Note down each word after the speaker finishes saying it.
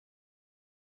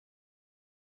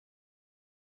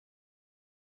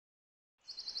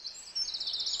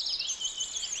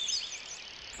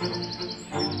A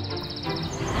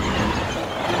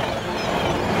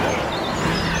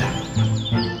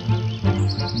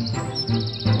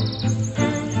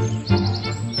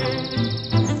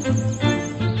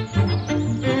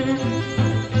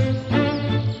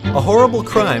horrible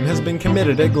crime has been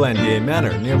committed at Glandier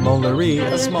Manor, near Montlhéry,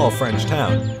 a small French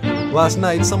town. Last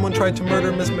night, someone tried to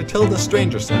murder Miss Matilda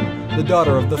Stangerson, the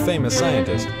daughter of the famous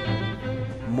scientist.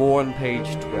 More on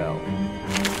page 12.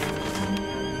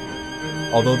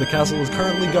 Although the castle is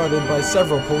currently guarded by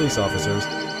several police officers,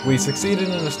 we succeeded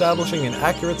in establishing an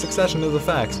accurate succession of the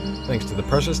facts thanks to the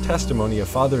precious testimony of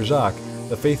Father Jacques,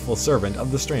 the faithful servant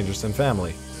of the Stangerson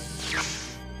family.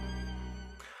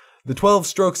 The 12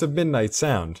 strokes of midnight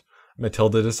sound.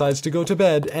 Matilda decides to go to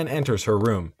bed and enters her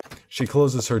room. She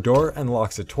closes her door and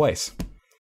locks it twice.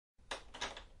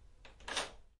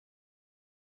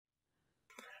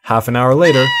 Half an hour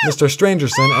later, Mr.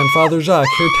 Stangerson and Father Jacques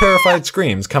hear terrified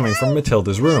screams coming from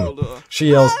Matilda's room. She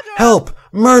yells, "Help!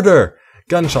 Murder!"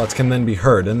 Gunshots can then be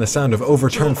heard and the sound of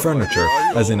overturned furniture,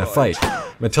 as in a fight.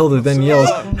 Matilda then yells,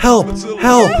 "Help!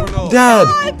 Help! Dad!"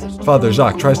 Father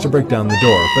Jacques tries to break down the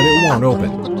door, but it won't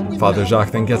open. Father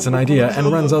Jacques then gets an idea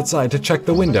and runs outside to check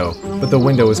the window, but the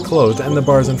window is closed and the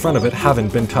bars in front of it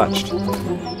haven't been touched.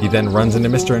 He then runs into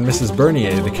Mr. and Mrs.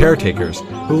 Bernier, the caretakers,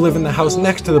 who live in the house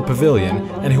next to the pavilion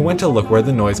and who went to look where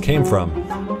the noise came from.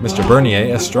 Mr.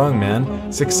 Bernier, a strong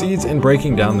man, succeeds in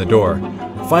breaking down the door.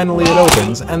 Finally it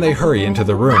opens and they hurry into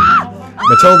the room.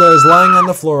 Matilda is lying on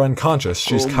the floor unconscious.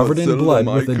 She's covered in blood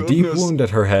with a deep wound at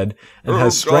her head and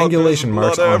has strangulation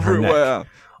marks on her neck.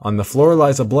 On the floor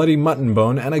lies a bloody mutton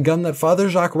bone and a gun that Father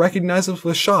Jacques recognizes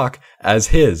with shock as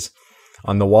his.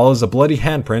 On the wall is a bloody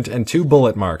handprint and 2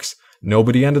 bullet marks.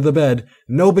 Nobody under the bed,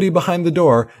 nobody behind the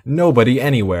door, nobody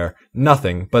anywhere.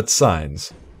 Nothing but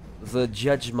signs. The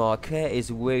Judge Marquet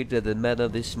is waiting at the manor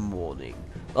this morning.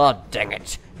 Oh, dang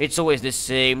it. It's always the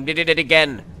same. Did it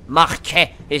again.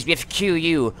 Marquet is with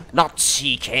Q-U, not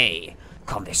C-K.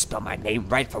 Can't they spell my name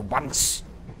right for once?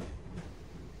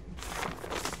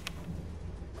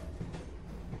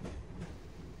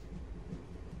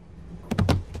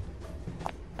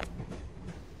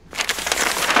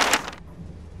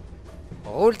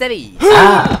 Rouletabille.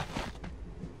 Ah!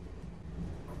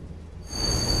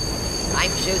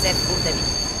 I'm Joseph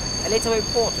Rouletabille, a little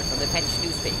reporter from the French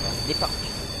newspaper,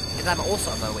 L'Époque, and I'm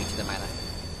also on my way to the manor.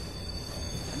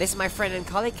 And this is my friend and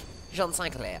colleague, Jean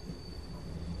Sinclair.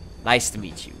 Nice to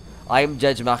meet you. I am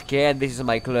Judge Marquet and this is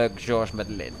my clerk, Georges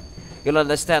Madeleine. You'll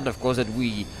understand, of course, that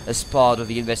we, as part of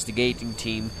the investigating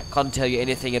team, can't tell you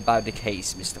anything about the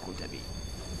case, Mr. Rouletabille.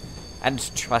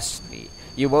 And trust me,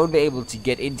 you won't be able to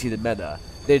get into the manor.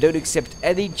 They don't accept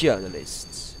any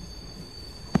journalists.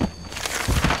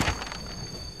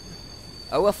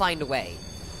 Oh, we'll find a way.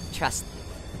 Trust me.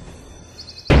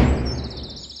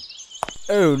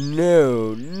 Oh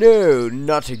no, no,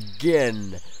 not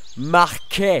again.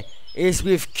 Marquet is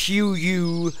with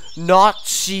Q-U, not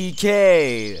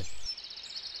C-K.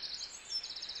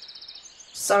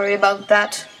 Sorry about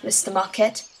that, Mr.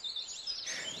 Marquet.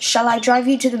 Shall I drive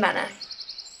you to the manor?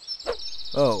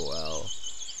 Oh well.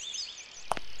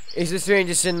 Is the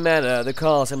Stangerson Manor the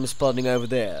castle I'm spotting over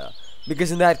there?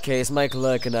 Because in that case, my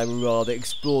clerk and I would rather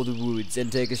explore the woods and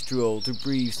take a stroll to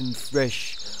breathe some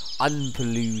fresh,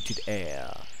 unpolluted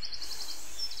air.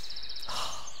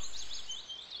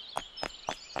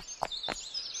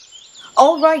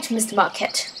 All right, Mr.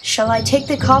 Marquet. Shall I take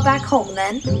the car back home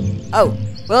then? Oh,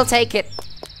 we'll take it.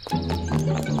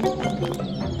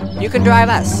 You can drive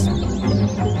us.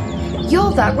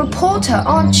 You're that reporter,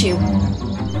 aren't you?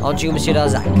 Aren't you, Monsieur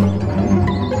Darzac?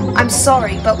 I'm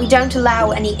sorry, but we don't allow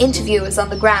any interviewers on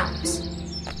the grounds.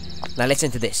 Now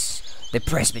listen to this. The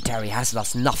presbytery has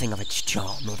lost nothing of its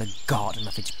charm, nor the garden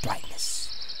of its brightness.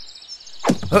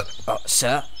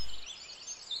 Sir?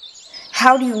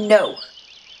 How do you know?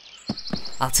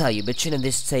 I'll tell you, but shouldn't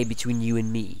this stay between you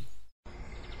and me?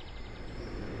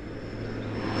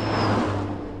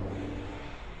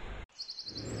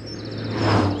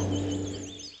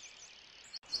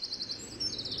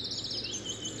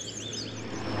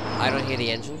 I don't hear the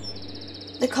engine.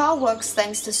 The car works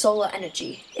thanks to solar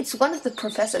energy. It's one of the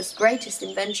professor's greatest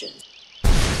inventions.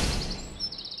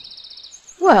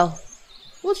 Well,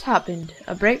 what's happened?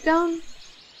 A breakdown?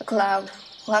 A cloud.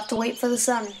 We'll have to wait for the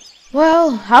sun.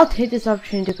 Well, I'll take this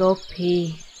opportunity to go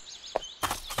pee.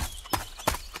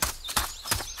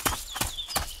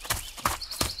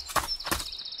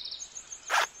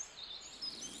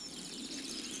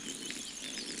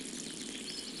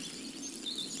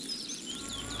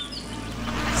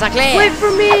 Sinclair! Wait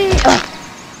for me!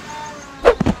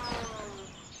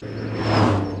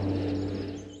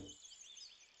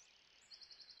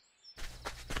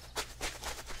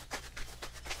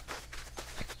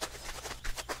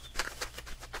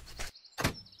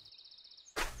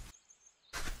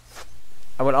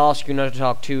 I would ask you not to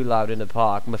talk too loud in the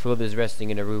park. Mathilda's resting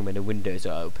in a room and the windows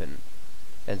are open.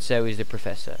 And so is the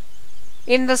professor.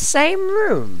 In the same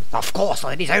room? Of course,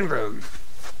 not in his own room.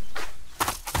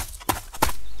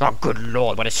 Oh, good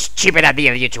lord, what a stupid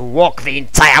idea of you to walk the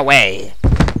entire way.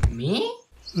 Me?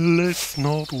 Let's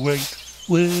not wait,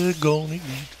 we're gonna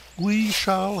eat. We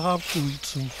shall have to eat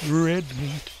some red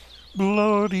meat.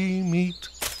 Bloody meat,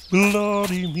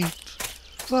 bloody meat.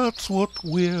 That's what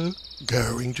we're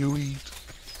going to eat.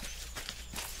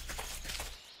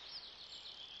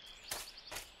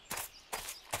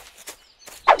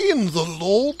 In the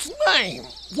Lord's name,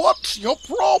 what's your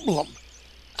problem?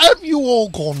 Have you all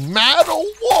gone mad or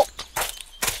what?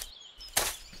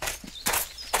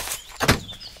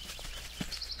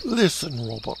 Listen,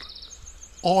 Robert,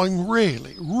 I'm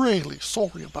really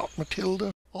sorry about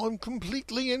Matilda. I'm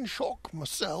completely in shock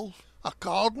myself. A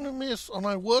gardener, miss, and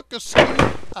I work a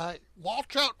school. Hey,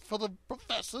 watch out for the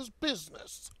professor's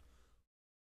business.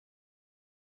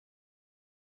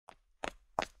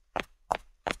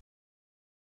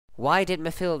 Why did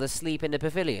Mathilda sleep in the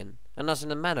pavilion, and not in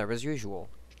the manor as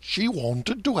usual? She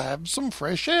wanted to have some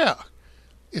fresh air.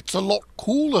 It's a lot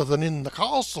cooler than in the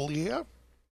castle here.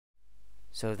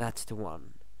 So that's the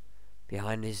one.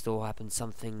 Behind his door happened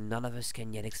something none of us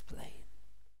can yet explain.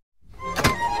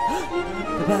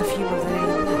 The perfume of the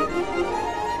lady black.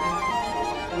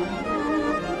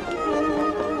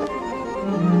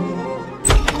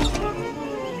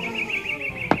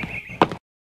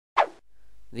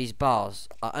 These bars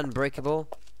are unbreakable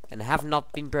and have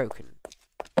not been broken.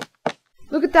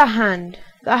 Look at that hand.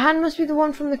 That hand must be the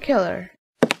one from the killer.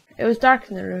 It was dark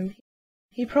in the room.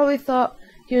 He probably thought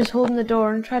he was holding the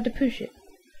door and tried to push it.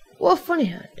 What a funny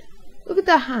hand. Look at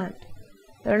that hand.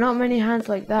 There are not many hands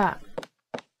like that.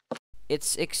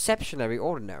 It's exceptionally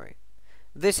ordinary.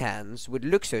 This hand, which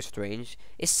looks so strange,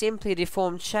 is simply a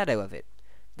deformed shadow of it.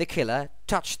 The killer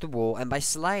touched the wall, and by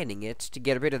sliding it to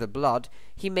get rid of the blood,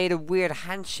 he made a weird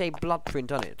hand-shaped blood print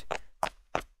on it.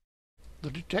 The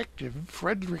detective,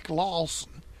 Frederick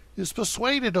Larson, is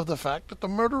persuaded of the fact that the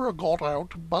murderer got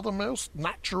out by the most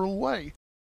natural way,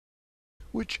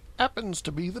 which happens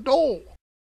to be the door.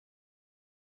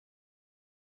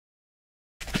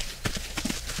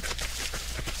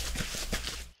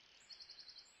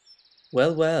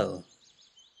 Well, well.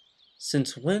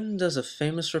 Since when does a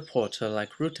famous reporter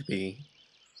like Rouletabille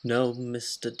know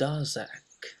Mr. Darzac?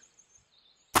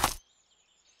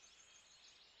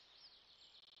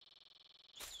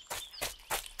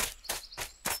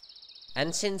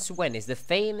 And since when is the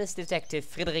famous detective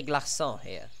Frederick Larsan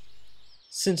here?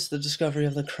 Since the discovery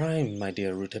of the crime, my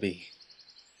dear Rouletabille.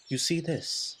 You see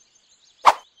this?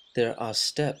 There are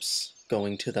steps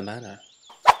going to the manor.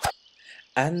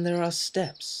 And there are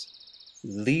steps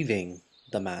leaving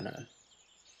the manor.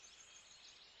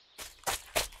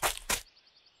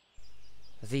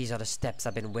 These are the steps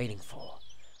I've been waiting for.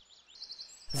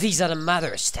 These are the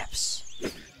murderer's steps.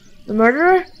 The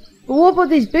murderer? But what about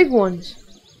these big ones?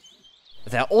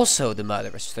 They're also the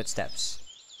murderer's footsteps.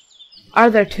 Are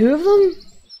there two of them?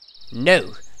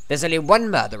 No, there's only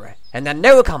one murderer, and there are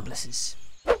no accomplices.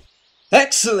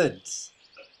 Excellent!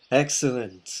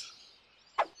 Excellent.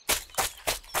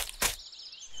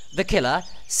 The killer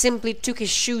simply took his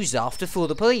shoes off to fool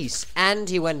the police, and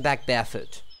he went back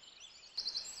barefoot.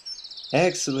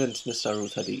 Excellent, Mr.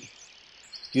 Rouletabille.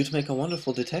 You'd make a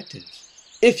wonderful detective.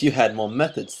 If you had more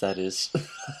methods, that is.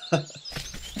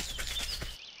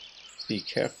 Be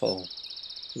careful.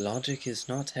 Logic is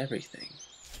not everything.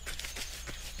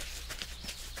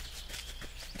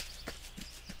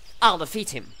 I'll defeat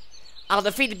him. I'll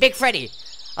defeat Big Freddy.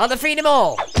 I'll defeat them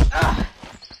all.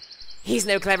 He's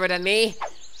no cleverer than me.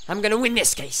 I'm gonna win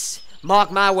this case.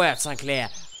 Mark my words, St. Clair.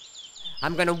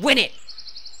 I'm gonna win it.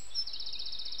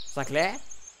 St. Clair?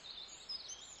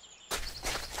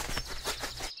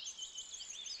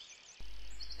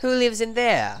 Who lives in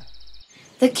there?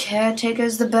 The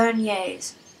caretakers, the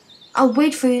Berniers. I'll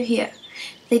wait for you here.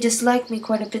 They dislike me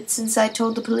quite a bit since I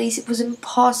told the police it was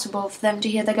impossible for them to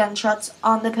hear the gunshots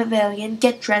on the pavilion,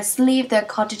 get dressed, leave their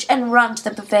cottage, and run to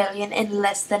the pavilion in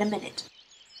less than a minute.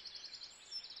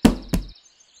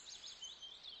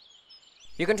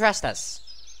 You can trust us.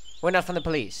 We're not from the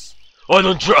police. I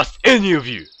don't trust any of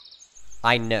you!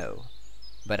 I know.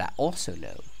 But I also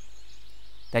know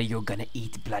that you're gonna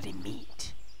eat bloody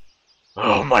meat.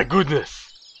 Oh my goodness!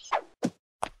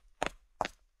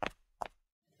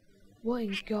 What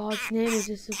in God's name is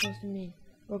this supposed to mean?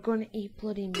 We're going to eat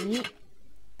bloody meat?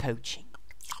 Poaching.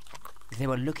 They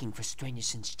were looking for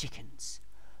Stangerson's chickens.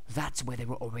 That's where they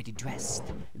were already dressed.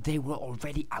 They were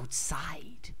already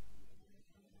outside.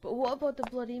 But what about the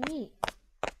bloody meat?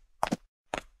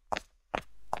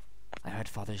 heard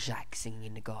Father Jacques singing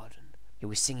in the garden. He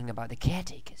was singing about the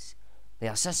caretakers. They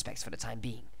are suspects for the time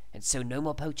being, and so no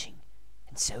more poaching.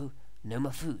 And so, no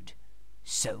more food.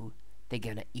 So, they're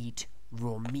gonna eat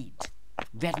raw meat.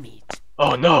 Red meat.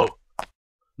 Oh no!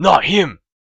 Not him!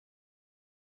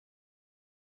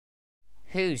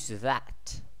 Who's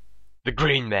that? The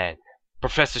Green Man,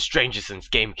 Professor Stangerson's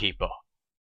gamekeeper.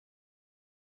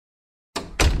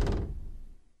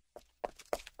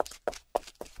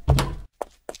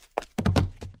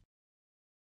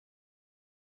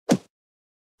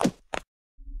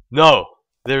 No,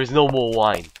 there is no more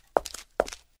wine.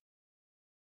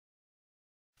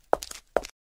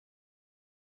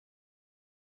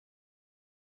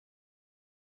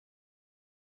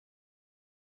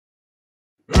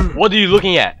 What are you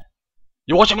looking at?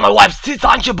 You're watching my wife's tits,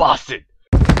 aren't you, bastard?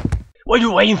 What are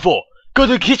you waiting for? Go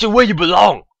to the kitchen where you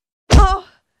belong! Oh.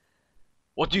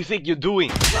 What do you think you're doing?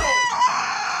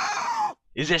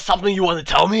 Is there something you want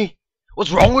to tell me?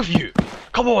 What's wrong with you?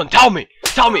 Come on, tell me!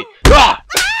 Tell me! Ah!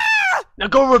 Now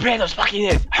go repair those fucking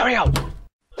heads! Hurry up!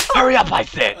 Hurry up, I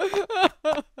said!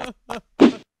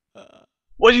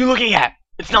 What are you looking at?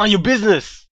 It's not your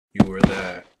business! You were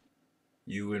there.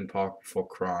 You in park for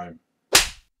crime.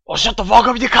 Oh, shut the fuck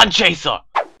up, you cunt chaser!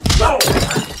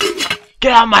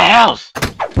 Get out of my house!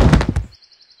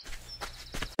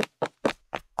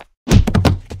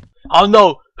 I don't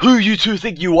know who you two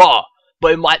think you are,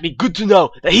 but it might be good to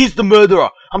know that he's the murderer.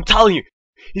 I'm telling you,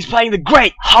 he's playing the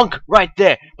great hunk right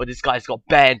there. But this guy's got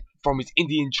banned from his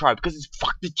Indian tribe because he's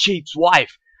fucked the chief's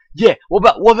wife. Yeah, what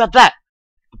about that?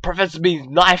 The professor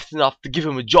being nice enough to give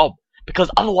him a job, because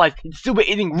otherwise he'd still be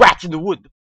eating rats in the wood.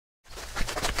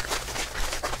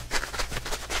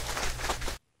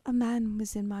 A man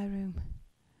was in my room.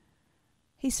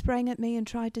 He sprang at me and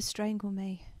tried to strangle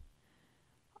me.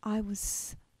 I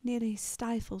was nearly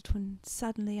stifled when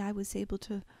suddenly I was able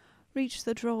to reach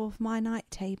the drawer of my night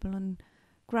table and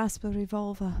grasp a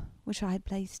revolver which I had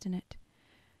placed in it.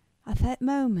 At that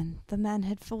moment the man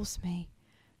had forced me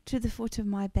to the foot of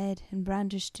my bed and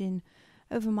brandished in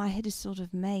over my head a sort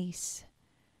of mace.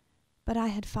 But I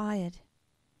had fired.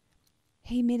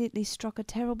 He immediately struck a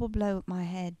terrible blow at my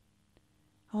head.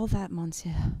 All that,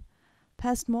 monsieur,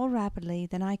 passed more rapidly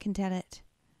than I can tell it,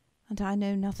 and I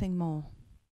know nothing more.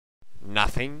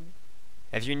 Nothing?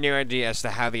 Have you no idea as to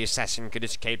how the assassin could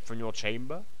escape from your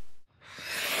chamber?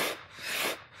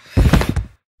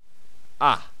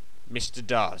 Ah, Mr.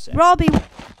 Darcy. Robbie!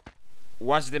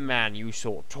 Was the man you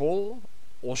saw tall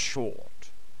or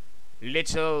short?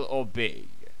 Little or big?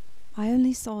 I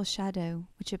only saw a shadow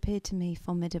which appeared to me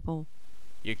formidable.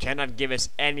 You cannot give us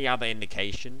any other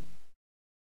indication?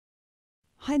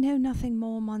 I know nothing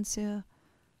more, monsieur,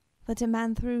 that a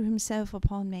man threw himself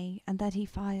upon me and that he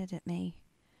fired at me.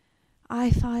 I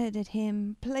fired at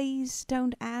him. Please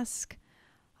don't ask.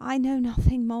 I know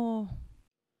nothing more.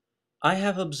 I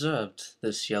have observed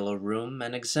this yellow room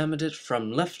and examined it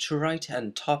from left to right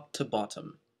and top to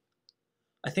bottom.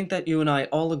 I think that you and I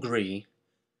all agree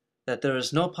that there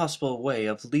is no possible way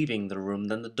of leaving the room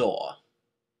than the door.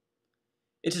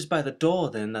 It is by the door,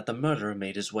 then, that the murderer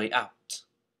made his way out.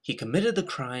 He committed the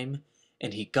crime,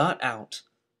 and he got out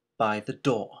by the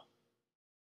door.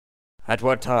 At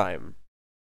what time?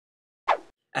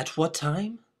 At what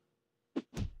time?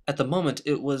 At the moment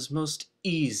it was most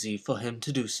easy for him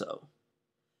to do so.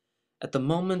 At the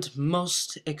moment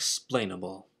most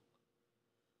explainable.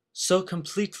 So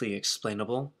completely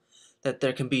explainable that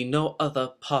there can be no other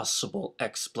possible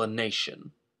explanation.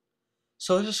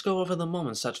 So let us go over the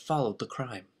moments that followed the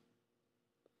crime.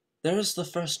 There is the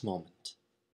first moment.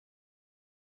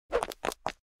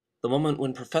 The moment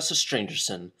when Professor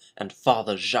Stangerson and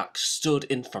Father Jacques stood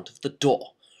in front of the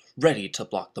door, ready to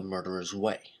block the murderer's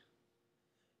way.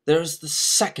 There is the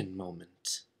second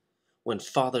moment, when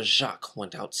Father Jacques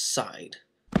went outside,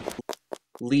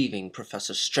 leaving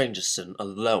Professor Stangerson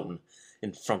alone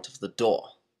in front of the door.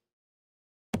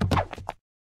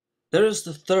 There is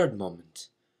the third moment,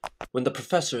 when the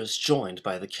professor is joined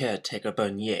by the caretaker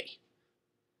Bernier.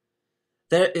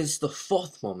 There is the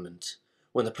fourth moment,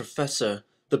 when the professor,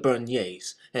 the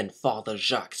Berniers, and Father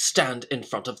Jacques stand in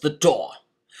front of the door.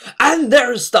 And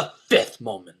there is the fifth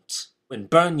moment, when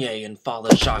Bernier and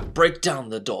Father Jacques break down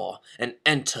the door and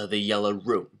enter the yellow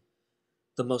room.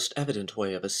 The most evident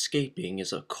way of escaping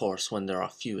is, of course, when there are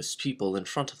fewest people in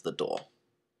front of the door.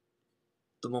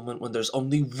 The moment when there's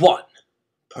only one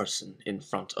person in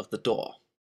front of the door.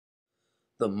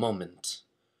 The moment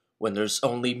when there's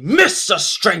only Mr.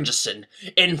 Stangerson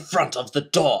in front of the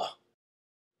door.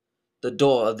 The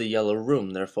door of the yellow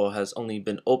room, therefore, has only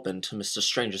been opened to Mr.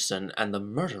 Stangerson, and the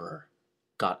murderer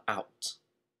got out.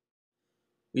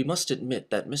 We must admit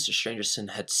that Mr.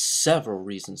 Stangerson had several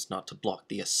reasons not to block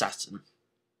the assassin.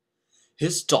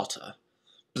 His daughter,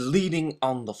 bleeding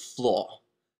on the floor,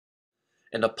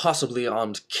 and a possibly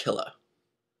armed killer.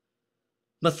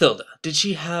 Mathilda, did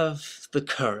she have the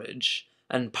courage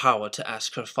and power to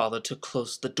ask her father to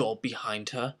close the door behind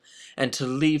her and to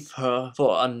leave her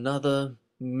for another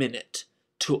minute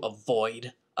to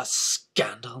avoid a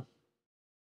scandal?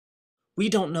 We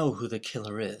don't know who the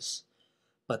killer is,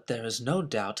 but there is no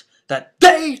doubt that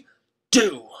they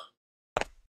do!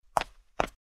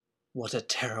 What a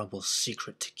terrible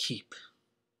secret to keep.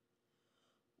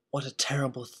 What a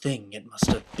terrible thing it must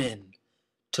have been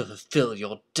to fulfill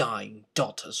your dying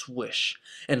daughter's wish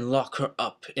and lock her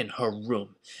up in her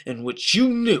room in which you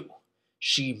knew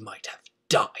she might have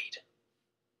died.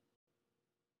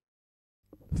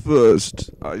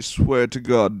 First, I swear to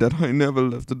God that I never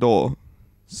left the door.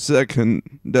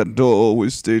 Second, that door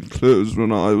always stayed closed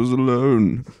when I was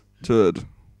alone. Third,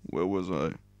 where was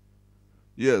I?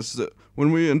 Yes,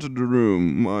 when we entered the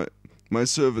room, my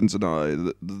servants and I,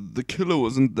 the killer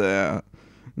wasn't there.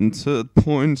 And third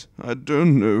point, I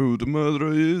don't know who the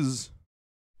murderer is.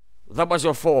 That was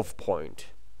your fourth point.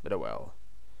 But well.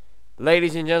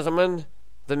 Ladies and gentlemen,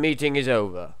 the meeting is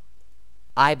over.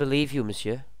 I believe you,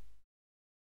 monsieur.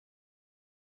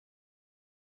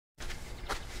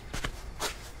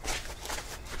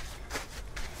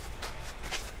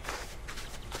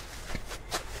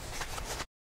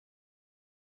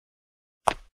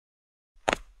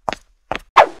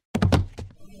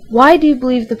 Why do you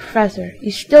believe the professor?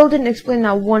 You still didn't explain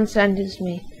that one sentence to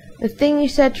me. The thing you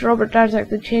said to Robert Darzac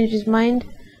that changed his mind?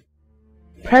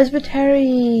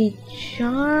 Presbytery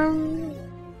charm?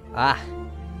 Ah,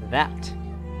 that.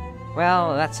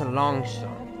 Well, that's a long story.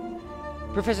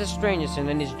 Professor Stangerson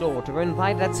and his daughter were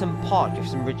invited at some party of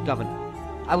some rich governor.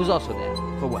 I was also there,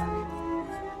 for work.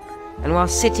 And while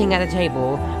sitting at a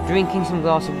table, drinking some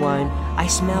glass of wine, I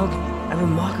smelled a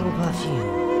remarkable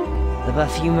perfume. The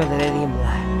perfume of the lady in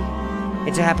black.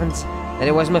 It so happens that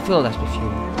it was Mathilda's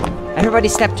perfume. Everybody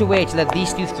stepped away to let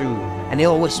these two through, and they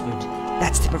all whispered,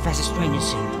 "That's the Professor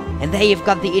Stangerson, and there you've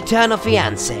got the eternal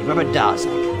fiancé, Robert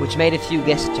Darzac," which made a few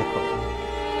guests chuckle.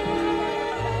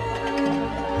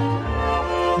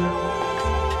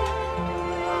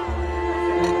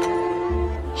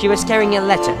 She was carrying a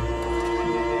letter.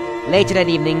 Later that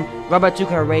evening, Robert took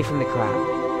her away from the crowd.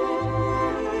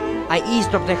 I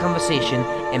eavesdropped their conversation,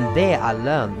 and there I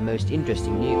learned the most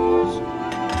interesting news.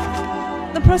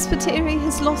 The presbytery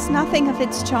has lost nothing of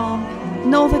its charm,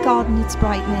 nor the garden its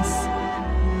brightness.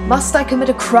 Must I commit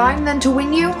a crime then to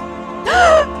win you?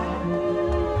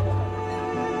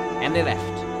 And they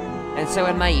left, and so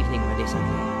had my evening with this.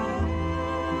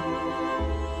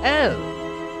 Oh,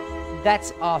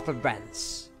 that's Arthur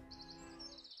Brant's.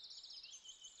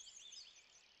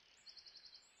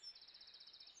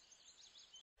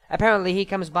 Apparently he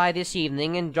comes by this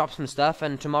evening and drops some stuff,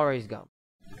 and tomorrow he's gone.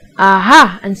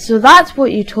 Aha! And so that's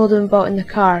what you told him about in the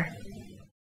car.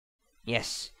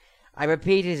 Yes, I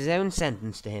repeated his own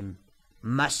sentence to him.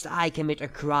 Must I commit a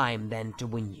crime, then, to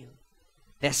win you?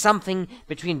 There's something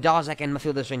between Darzac and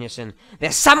Mathilda Stangerson.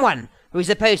 There's someone who is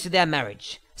opposed to their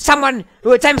marriage. Someone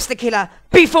who attempts to kill her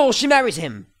before she marries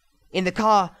him. In the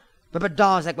car, Robert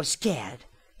Darzac was scared,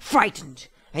 frightened,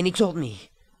 and he told me,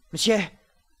 "Monsieur,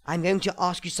 I'm going to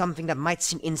ask you something that might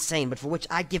seem insane, but for which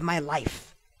I'd give my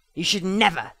life. You should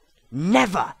never,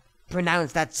 never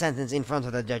pronounce that sentence in front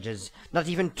of the judges. Not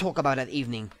even talk about that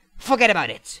evening. Forget about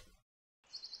it."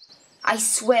 I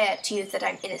swear to you that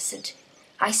I'm innocent.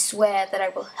 I swear that I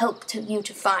will help you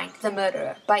to find the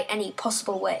murderer by any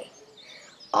possible way.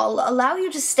 I'll allow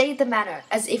you to stay at the manor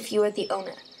as if you were the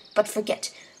owner, but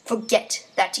forget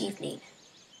that evening.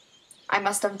 I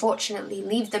must unfortunately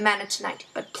leave the manor tonight,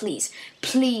 but please,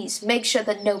 please make sure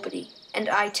that nobody, and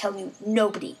I tell you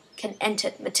nobody, can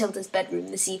enter Matilda's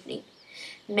bedroom this evening.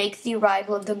 Make the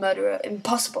arrival of the murderer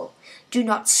impossible. Do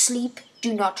not sleep,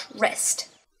 do not rest.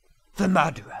 The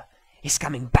murderer is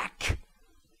coming back.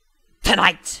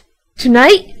 Tonight.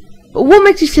 Tonight? But what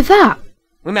makes you say that?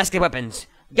 We must get weapons.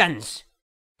 Guns.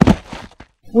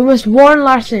 We must warn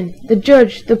Larson, the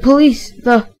judge, the police,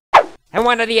 And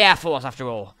one of the Air Force, after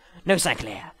all. No, St.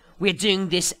 Clair. We're doing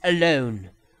this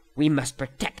alone. We must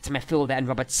protect Mathilda and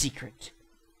Robert's secret.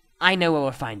 I know where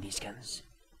we'll find these guns.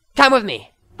 Come with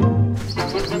me.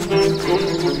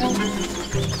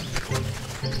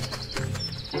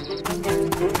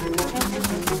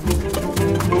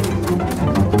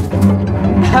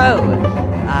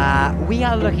 We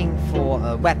are looking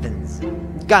for weapons.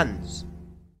 Guns.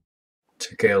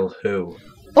 To kill who?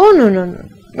 Oh, no.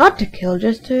 Not to kill,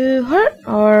 just to hurt,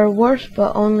 or worse,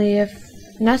 but only if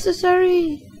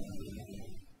necessary?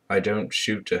 I don't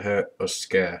shoot to hurt or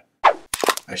scare.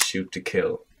 I shoot to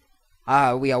kill.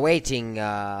 We are waiting,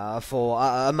 for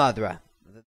a murderer.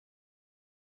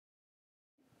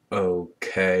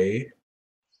 Okay.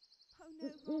 Oh no,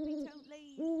 Robbie, don't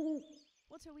leave.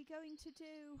 What are we going to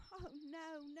do? Oh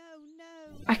no, no,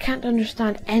 no. I can't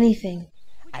understand anything.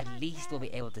 At least we'll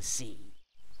be able to see.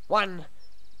 1,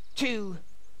 2,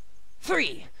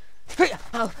 3.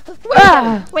 Oh,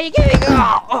 where are you going?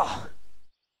 Oh.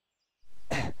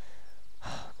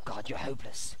 God, you're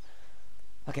hopeless.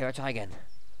 Okay, we'll try again.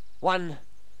 1,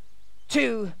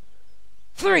 2,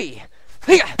 3.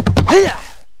 Please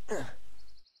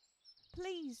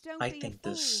don't I be think a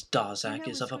this fool. Darzak You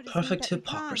know is as of a good as me perfect that you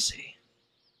can't. hypocrisy.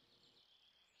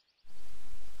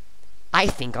 I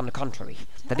think, on the contrary,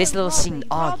 that this little scene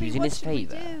argues in his what should we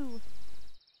favour. do?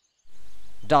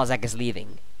 Darzak is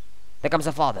leaving. There comes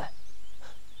her father.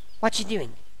 What's she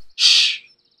doing? Shh!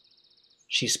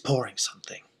 She's pouring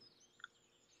something.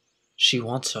 She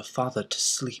wants her father to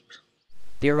sleep.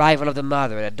 The arrival of the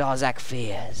murderer that Darzak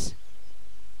fears.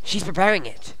 She's preparing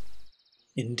it.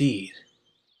 Indeed.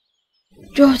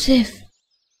 Joseph!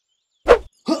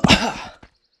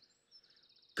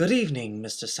 Good evening,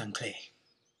 Mr. Sanclay.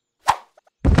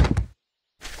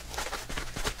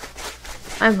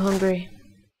 I'm hungry.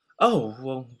 Oh,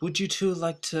 well, would you two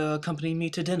like to accompany me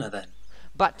to dinner then?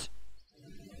 But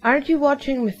Aren't you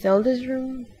watching Mathilda's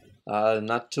room?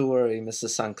 Not to worry, Mr.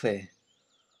 Sanclay.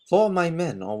 4 of my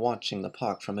men are watching the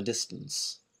park from a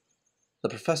distance. The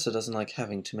professor doesn't like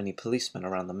having too many policemen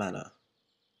around the manor.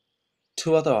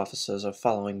 2 other officers are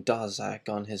following Darzak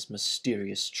on his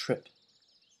mysterious trip.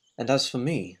 And as for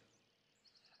me,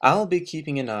 I'll be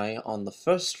keeping an eye on the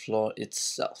first floor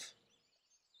itself.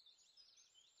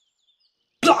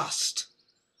 Blast!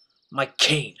 My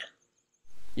cane!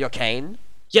 your cane?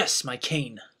 Yes, my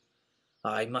cane.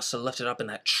 I must have left it up in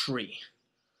that tree.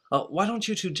 Why don't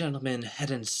you 2 gentlemen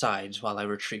head inside while I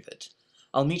retrieve it?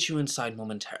 I'll meet you inside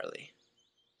momentarily.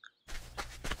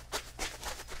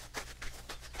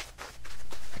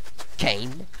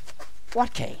 Cane?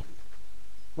 What cane?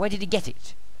 Where did he get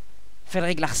it?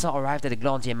 Frédéric Larsan arrived at the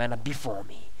Glandier manor before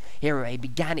me. Here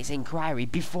began his inquiry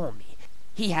before me.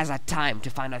 He has had time to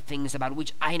find out things about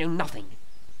which I know nothing.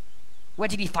 Where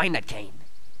did he find that cane?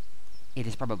 It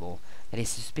is probable that his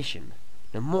suspicion,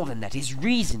 no more than that, his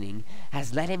reasoning,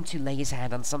 has led him to lay his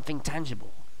hand on something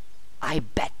tangible. I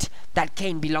bet that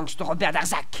cane belongs to Robert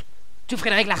Darzac. To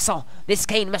Frédéric Larsan, this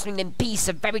cane must bring them piece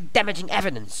of very damaging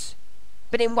evidence.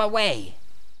 But in what way?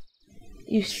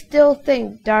 You still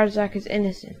think Darzak is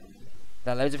innocent?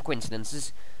 There are loads of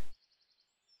coincidences.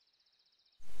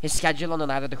 His schedule on the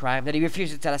night of the crime that he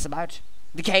refused to tell us about.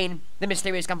 The cane, the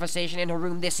mysterious conversation in her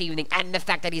room this evening, and the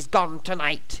fact that he's gone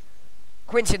tonight.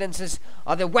 Coincidences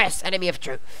are the worst enemy of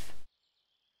truth.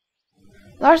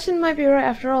 Larson might be right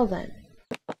after all then.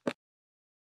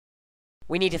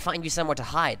 We need to find you somewhere to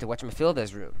hide to watch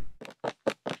Mathilda's room.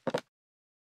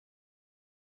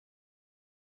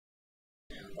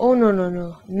 Oh no,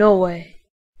 no way.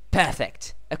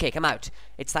 Perfect. Okay, come out.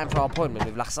 It's time for our appointment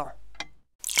with Larsan.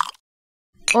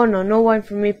 Oh no wine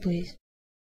for me please.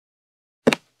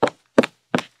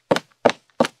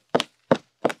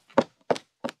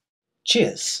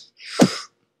 Cheers.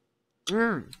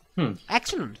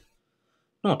 Excellent.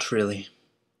 Not really.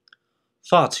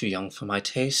 Far too young for my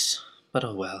taste, but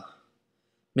oh well.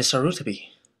 Miss Rouletabille,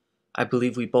 I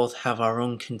believe we both have our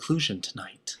own conclusion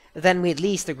tonight. Then we at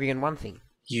least agree on one thing.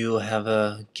 You have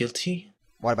a guilty?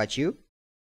 What about you?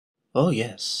 Oh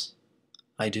yes,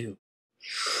 I do.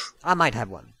 I might have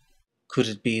one. Could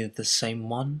it be the same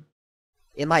one?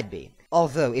 It might be.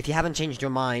 Although, if you haven't changed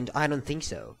your mind, I don't think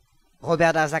so.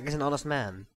 Robert Darzac is an honest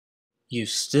man. You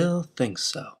still think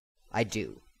so? I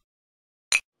do.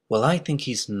 Well, I think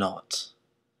he's not.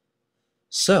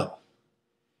 So,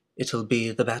 it'll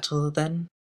be the battle then?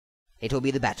 It will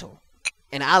be the battle.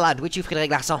 And I'll outwit you, Frédéric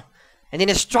Larsan. And in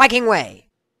a striking way.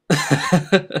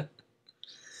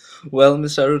 Well,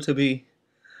 Miss Rouletabille,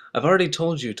 I've already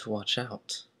told you to watch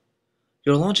out.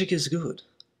 Your logic is good.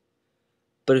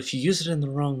 But if you use it in the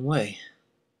wrong way,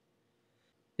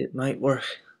 it might work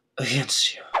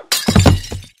against you.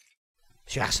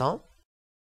 Monsieur Larsan?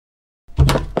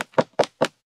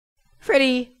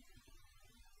 Freddy!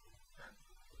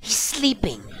 He's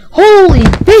sleeping. Holy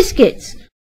biscuits!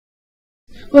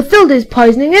 Mathilda's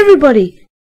poisoning everybody.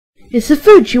 It's the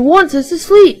food, she wants us to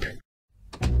sleep.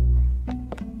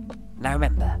 Now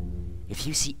remember, if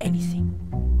you see anything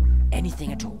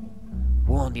at all,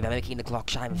 warn me by making the clock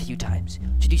chime a few times.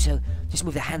 To do so, just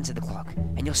move the hands of the clock,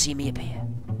 and you'll see me appear.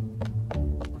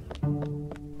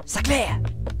 Saclair!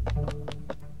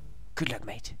 Good luck,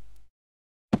 mate.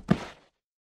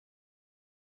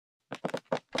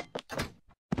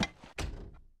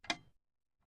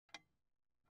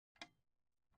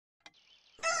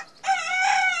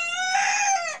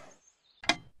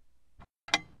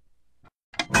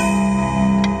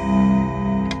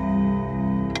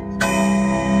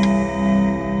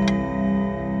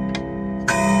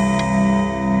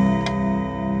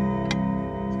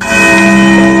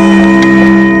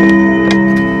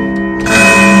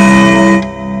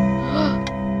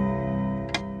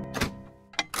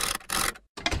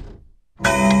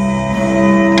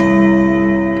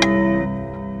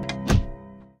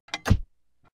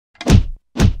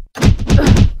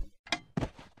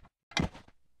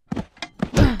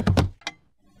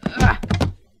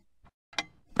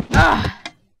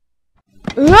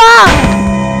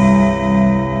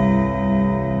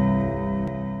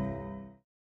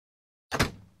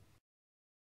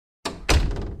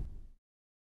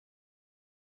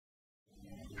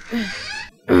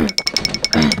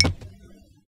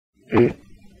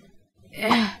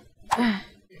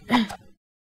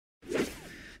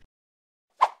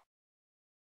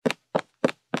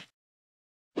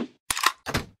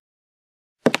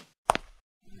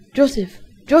 Joseph!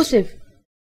 Joseph!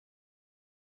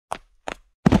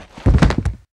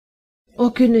 Oh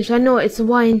goodness, I know it's the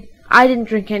wine. I didn't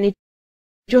drink any.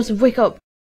 Joseph, wake up.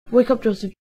 Wake up,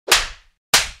 Joseph.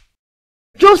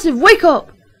 Joseph, wake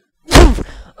up!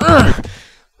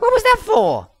 What was that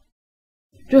for?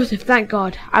 Joseph, thank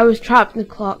God. I was trapped in the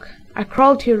clock. I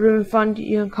crawled to your room and found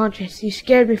you unconscious. You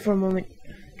scared me for a moment.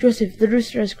 Joseph, the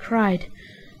rooster has cried.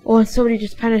 Oh, and somebody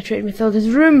just penetrated Mathilda's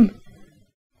room.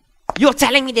 You're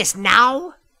telling me this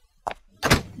now?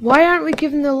 Why aren't we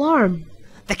given the alarm?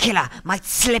 The killer might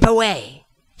slip away.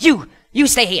 You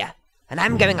stay here, and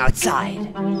I'm going outside.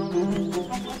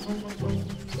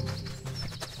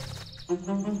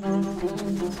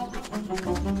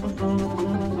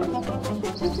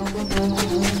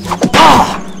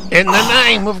 In the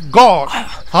name of God,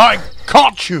 I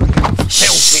caught you, you filthy...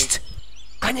 Shh!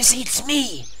 Can you see it's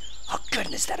me? Oh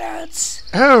goodness, that hurts.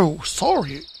 Oh,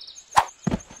 sorry.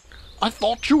 I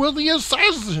thought you were the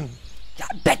assassin.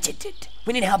 I bet you did.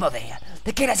 We need help over here.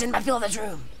 The killer's in Mathilda's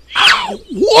room. Ow,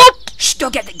 what? Shh, go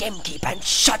get the gamekeeper and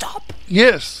shut up.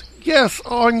 Yes,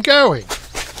 I'm going.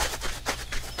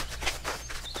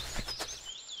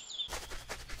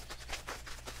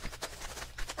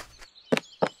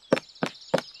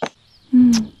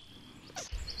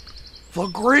 The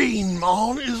green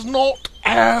man is not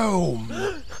home.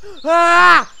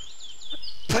 Ah!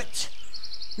 Put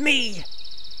me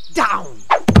down.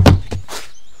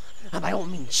 And by all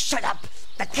means, shut up.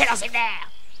 The killer's in there.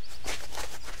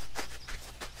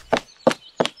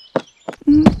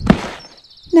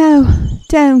 No,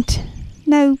 don't.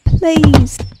 No,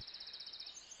 please.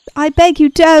 I beg you,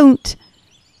 don't.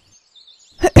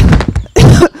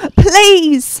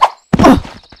 Please.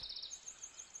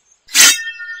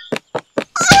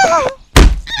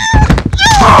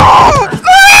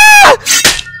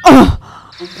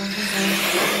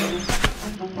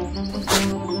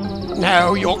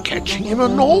 Now you're catching him a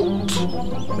knot.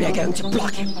 We are going to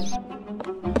block him.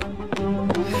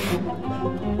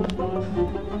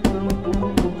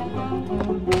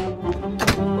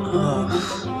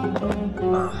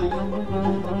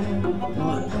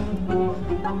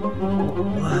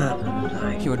 What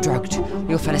happened? You were drugged.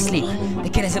 You fell asleep. The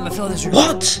killer's in Mathilda's room.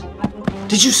 What?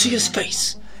 Did you see his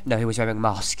face? No, he was wearing a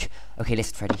mask. Okay,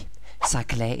 listen, Freddy.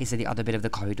 Sainte-Geneviève is at the other bit of the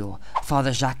corridor.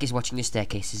 Father Jacques is watching the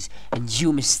staircases, and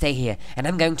you must stay here, and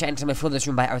I'm going to enter Mathilda's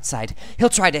room by outside. He'll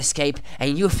try to escape,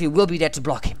 and you three will be there to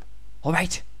block him.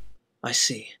 Alright? I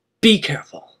see. Be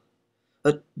careful.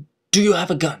 Do you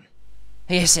have a gun?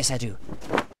 Yes, I do.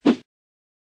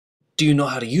 Do you know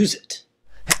how to use it?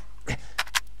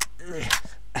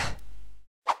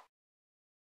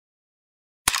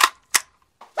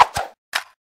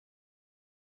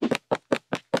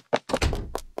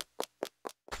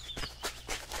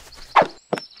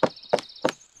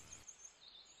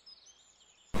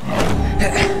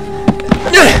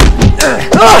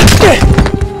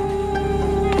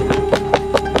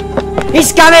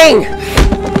 He's coming!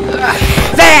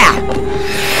 There!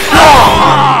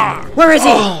 Where is he?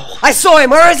 I saw him,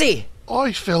 where is he?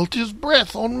 I felt his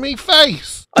breath on me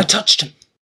face. I touched him.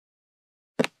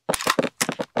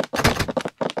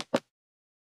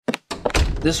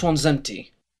 This one's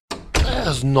empty.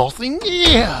 There's nothing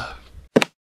here.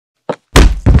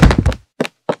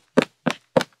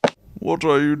 What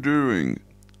are you doing?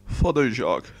 Father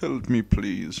Jacques, help me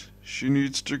please. She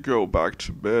needs to go back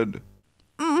to bed.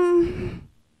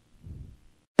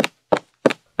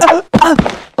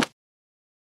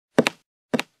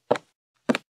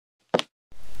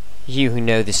 You who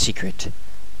know the secret,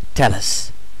 tell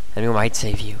us, and we might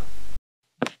save you.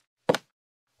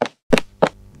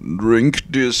 Drink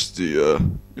this, dear.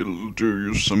 It'll do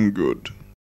you some good.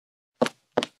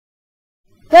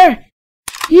 There!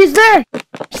 He's there!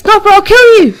 Stop or I'll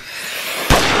kill you!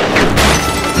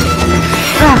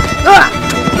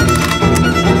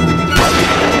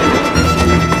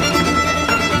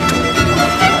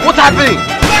 What's happening?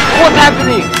 What's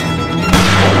happening?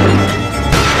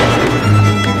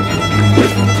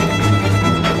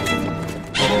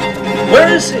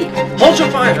 Where is he? Hold your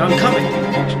fire, I'm coming.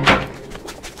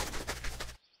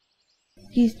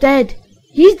 He's dead.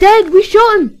 He's dead! We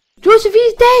shot him! Joseph,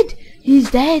 he's dead!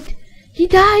 He's dead! He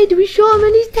died! We shot him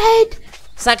and he's dead!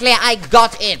 Sinclair, I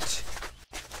got it!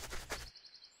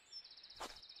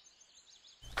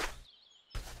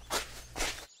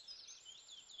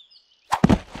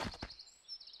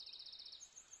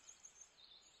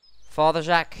 Father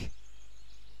Jacques,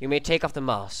 you may take off the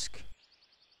mask.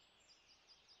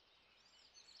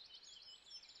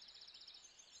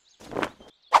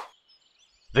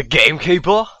 The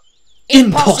gamekeeper?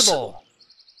 Impossible!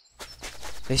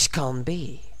 This can't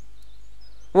be.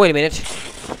 Wait a minute.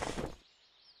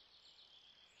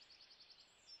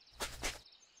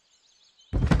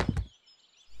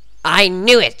 I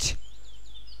knew it!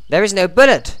 There is no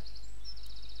bullet.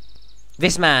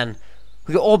 This man,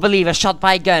 who you all believe was shot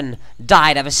by a gun,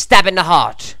 died of a stab in the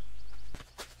heart.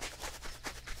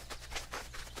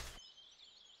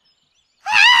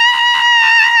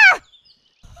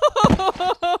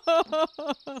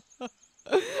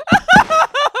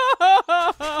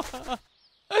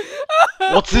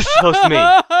 What's this supposed to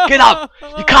mean? Get up!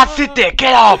 You can't sit there!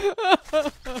 Get up!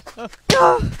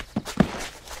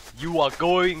 You are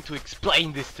going to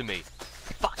explain this to me.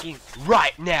 Fucking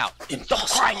right now!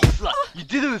 Impossible! Crying slut! You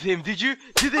did it with him, did you?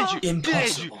 Didn't you? Impossible!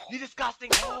 Didn't you? You disgusting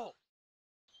whore!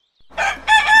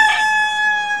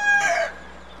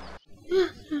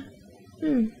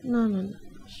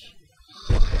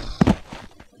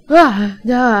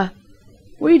 No.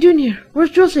 What are you doing here? Where's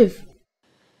Joseph?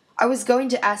 I was going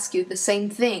to ask you the same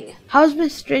thing. How's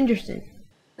Miss Stangerson?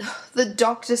 The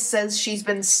doctor says she's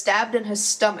been stabbed in her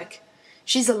stomach.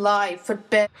 She's alive for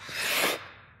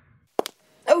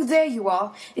Oh, there you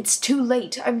are. It's too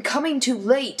late. I'm coming too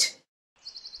late.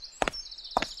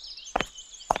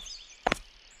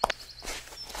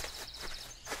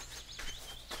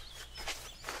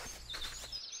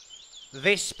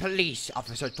 This police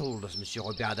officer told us, Monsieur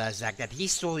Robert Darzac, that he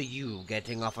saw you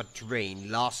getting off a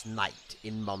train last night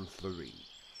in Montlhéry.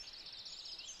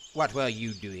 What were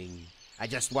you doing at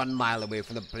just 1 mile away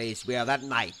from the place where that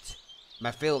night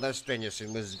Mathilde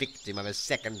Stangerson was victim of a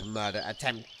second murder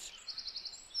attempt?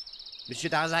 Monsieur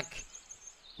Darzac,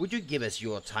 would you give us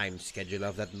your time schedule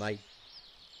of that night?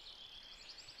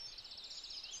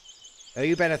 Oh,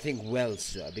 you better think well,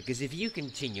 sir, because if you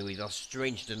continue with your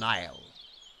strange denial,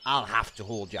 I'll have to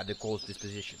hold you at the court's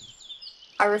disposition.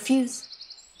 I refuse.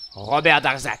 Robert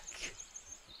Darzac,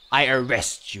 I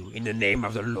arrest you in the name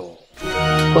of the law.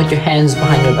 Put your hands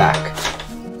behind your back.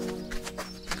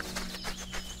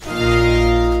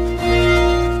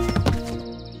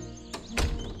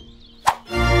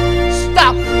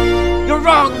 Stop! You're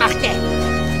wrong, Marquet!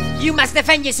 You must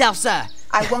defend yourself, sir!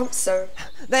 I won't, sir.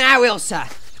 Then I will, sir.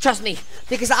 Trust me,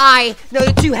 because I know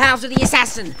the two halves of the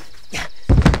assassin.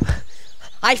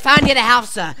 I found you the house,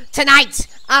 sir. Tonight!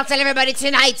 I'll tell everybody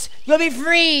tonight! You'll be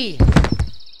free!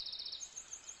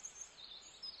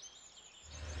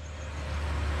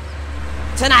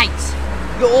 Tonight!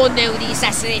 You all know the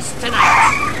assassin is tonight!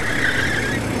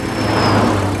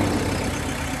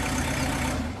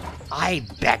 I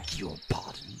beg your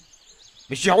pardon.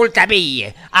 Monsieur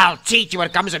Rouletabille, I'll teach you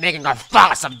what comes of making a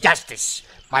farce of justice.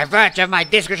 By virtue of my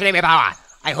discretionary power,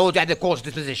 I hold you at the court's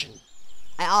disposition.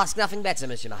 I ask nothing better,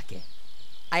 Monsieur Marquet.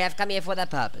 I have come here for that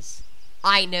purpose.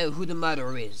 I know who the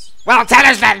murderer is. Well, tell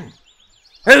us then!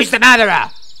 Who's the murderer?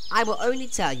 I will only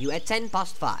tell you at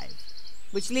 5:10,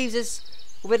 which leaves us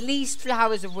with at least 3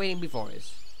 hours of waiting before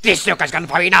us. This look has gone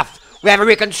far enough! We have a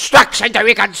reconstruction to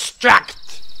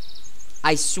reconstruct!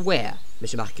 I swear,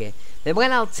 Monsieur Marquet, that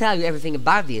when I'll tell you everything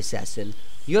about the assassin,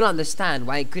 you'll understand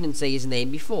why I couldn't say his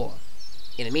name before.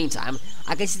 In the meantime,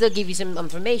 I can still give you some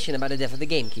information about the death of the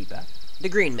gamekeeper, the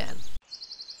Green Man.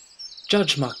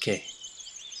 Judge Marquet,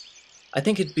 I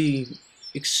think it'd be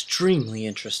extremely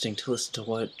interesting to listen to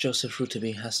what Joseph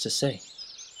Rouletabille has to say.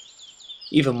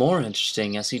 Even more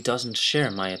interesting as he doesn't share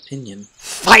my opinion.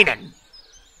 Fine!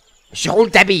 Monsieur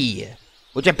Rouletabille,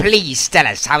 would you please tell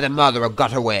us how the murderer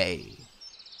got away?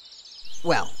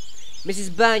 Well,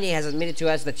 Mrs. Bernier has admitted to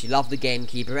us that she loved the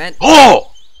gamekeeper and—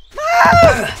 Oh!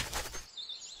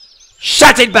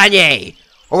 Shut it, Bernier!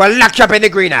 Or I'll lock you up in the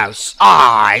greenhouse.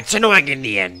 Ah, it's annoying in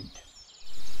the end.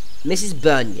 Mrs.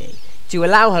 Bernier, to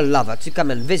allow her lover to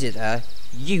come and visit her,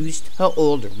 used her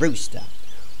old rooster.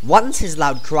 Once his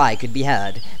loud cry could be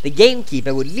heard, the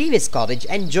gamekeeper would leave his cottage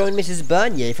and join Mrs.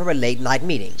 Bernier for a late-night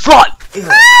meeting. Front!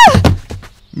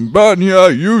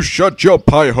 Bernier, you shut your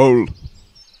pie hole.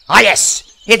 Ah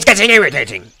yes, it's getting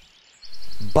irritating.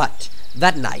 But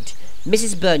that night,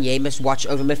 Mrs. Bernier must watch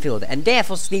over Mathilde and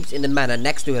therefore sleeps in the manor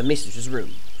next to her mistress's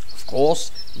room. Of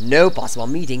course, no possible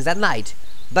meetings at night.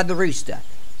 But the rooster,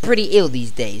 pretty ill these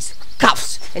days,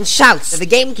 cuffs and shouts at the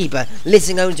gamekeeper,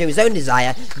 listening only to his own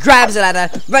desire, grabs a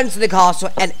ladder, runs to the castle,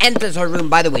 and enters her room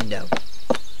by the window.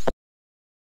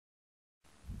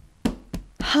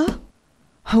 Huh?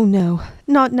 Oh no,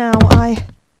 not now,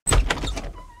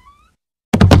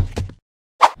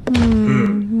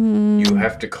 You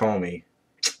have to call me.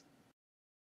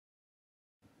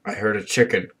 I heard a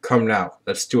chicken. Come now.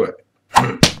 Let's do it.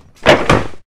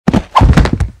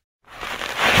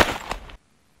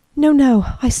 No,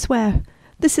 I swear.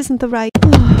 This isn't the right...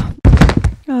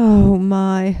 Oh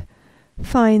my.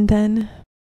 Fine then.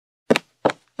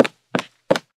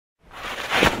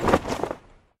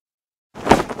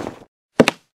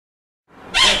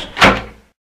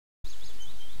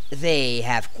 They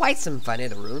have quite some fun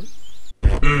in the room.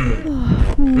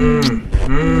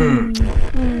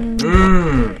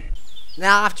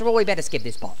 Now, after all, we better skip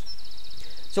this part.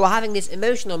 So, having this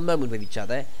emotional moment with each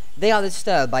other, they are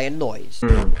disturbed by a noise.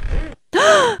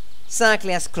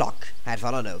 Sinclair's clock had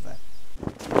fallen over.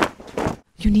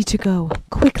 You need to go.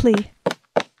 Quickly.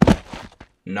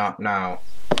 Not now.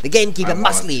 The gamekeeper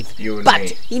must leave, but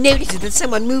he notices that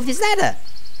someone moved his ladder.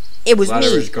 It was me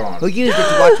who used it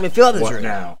to watch Mathilde's room.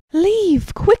 Now?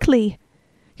 Leave, quickly.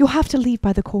 You'll have to leave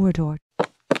by the corridor.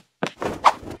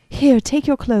 Here, take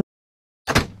your clothes.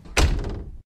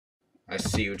 I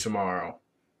see you tomorrow.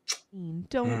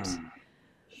 Don't.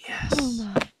 Yes. Oh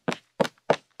my.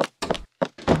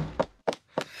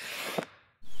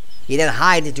 He then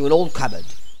hides into an old cupboard.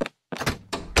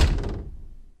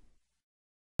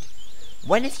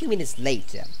 When a few minutes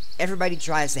later, everybody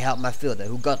tries to help Mathilde,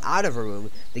 who got out of her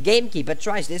room, the gamekeeper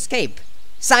tries to escape.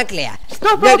 Sinclair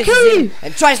notices him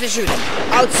and tries to shoot him.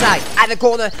 Outside, at the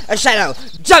corner, a shadow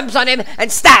jumps on him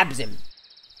and stabs him.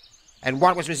 And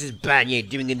what was Mrs. Bernier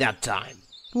doing in that time?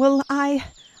 Well, I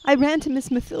ran to Miss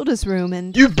Mathilde's room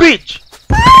and... You bitch!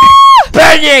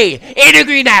 Bernier! In the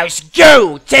greenhouse!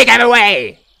 Go! Take him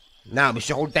away! Now,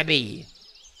 Monsieur Rouletabille,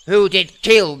 who did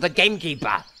kill the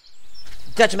gamekeeper?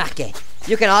 Judge Marquet,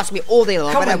 you can ask me all day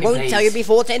long, but I won't tell you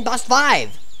before 5:10.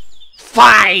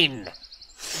 Fine!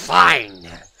 Fine!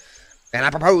 Then I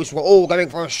propose we're all going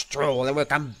for a stroll and we'll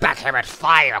come back here at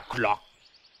 5 o'clock.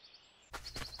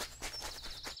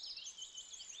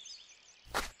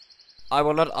 I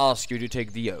will not ask you to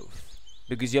take the oath,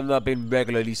 because you have not been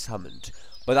regularly summoned,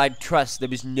 but I trust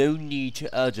there is no need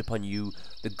to urge upon you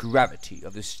the gravity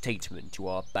of the statement you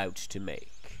are about to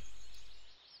make.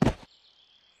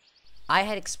 I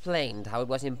had explained how it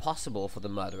was impossible for the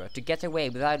murderer to get away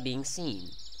without being seen,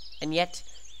 and yet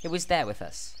he was there with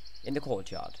us, in the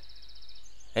courtyard.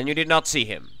 And you did not see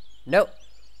him? No,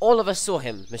 all of us saw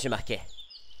him, Monsieur Marquet.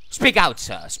 Speak out,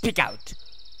 sir, speak out.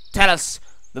 Tell us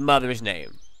the murderer's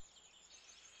name.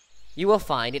 You will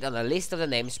find it on the list of the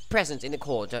names present in the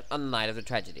courtyard on the night of the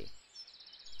tragedy.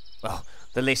 Well,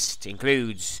 the list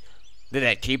includes the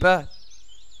dead keeper.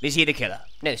 Is he the killer?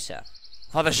 No, sir.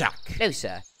 Father Jacques? No,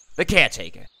 sir. The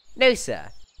caretaker? No,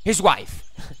 sir. His wife?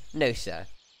 No, sir.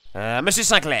 Mrs.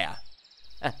 Sinclair?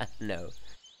 No.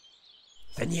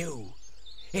 Then you.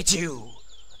 It's you.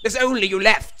 There's only you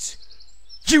left.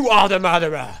 You are the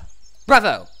murderer.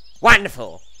 Bravo.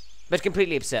 Wonderful. But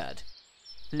completely absurd.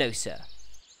 No, sir.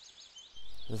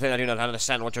 Then I do not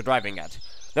understand what you're driving at.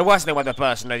 There was no other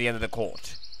person at the end of the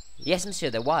court. Yes, monsieur,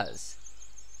 there was.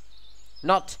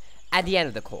 Not at the end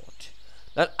of the court.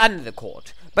 Not under the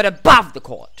court, but above the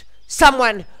court.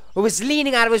 Someone who was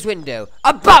leaning out of his window,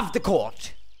 above the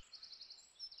court.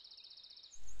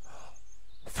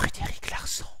 Frédéric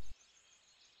Larsan.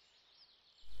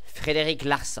 Frédéric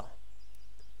Larsan.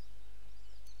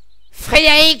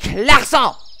 Frédéric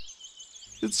Larsan!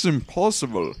 It's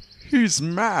impossible. He's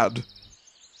mad.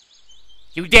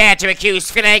 You dare to accuse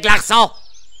Frédéric Larsan?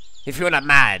 If you're not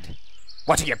mad,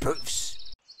 what are your proofs?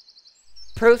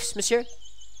 Proofs, monsieur? Do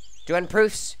you want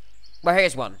proofs? Well,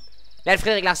 here's one. Let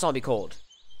Frédéric Larsan be called.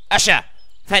 Usher,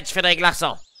 fetch Frédéric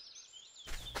Larsan.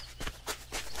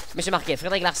 Monsieur Marquet,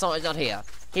 Frédéric Larsan is not here.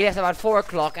 He left about 4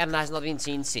 o'clock and has not been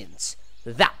seen since.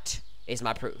 That is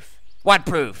my proof. What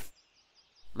proof?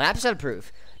 My absolute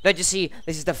proof. Don't you see,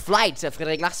 this is the flight of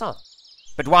Frédéric Larsan.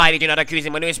 But why did you not accuse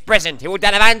him when he was present? He would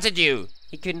not have answered you.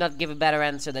 He could not give a better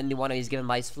answer than the one he's given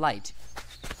by his flight.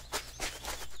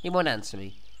 He won't answer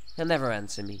me. He'll never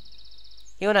answer me.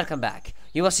 He will not come back.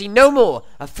 You will see no more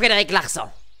of Frédéric Larsan.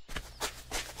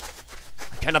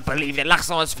 I cannot believe that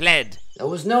Larsan has fled. There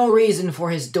was no reason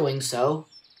for his doing so.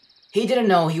 He didn't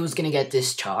know he was gonna get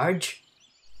discharged.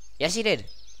 Yes, he did.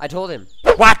 I told him.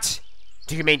 What?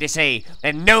 Do you mean to say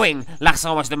that knowing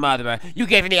Larsan was the murderer, you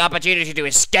gave him the opportunity to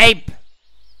escape?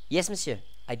 Yes, monsieur,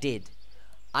 I did.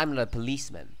 I'm not a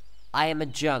policeman. I am a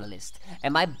journalist,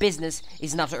 and my business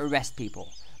is not to arrest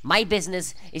people. My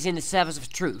business is in the service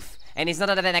of truth, and is not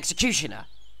that of an executioner.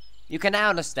 You can now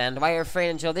understand why I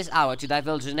refrained until this hour to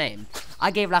divulge the name. I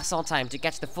gave Larsan time to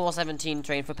catch the 4:17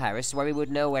 train for Paris, where he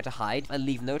would know where to hide and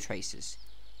leave no traces.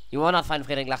 You will not find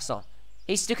Frédéric Larsan.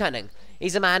 He's too cunning.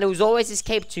 He's a man who's always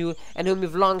escaped to, and whom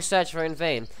you've long searched for in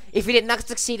vain. If he did not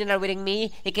succeed in outwitting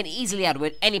me, he can easily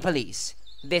outwit any police.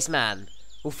 This man,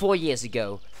 who 4 years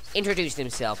ago introduced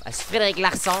himself as Frédéric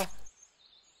Larsan,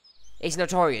 is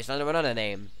notorious under another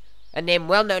name. A name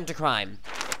well known to crime.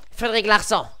 Frédéric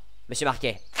Larsan, Monsieur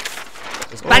Marquet,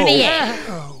 is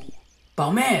Balmeyer.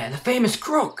 Balmeyer, the famous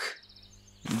crook.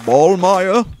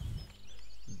 Ballmeyer?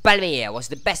 Balmeyer was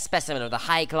the best specimen of the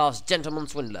high-class gentleman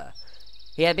swindler.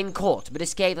 He had been caught, but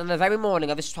escaped on the very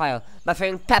morning of his trial by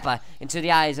throwing pepper into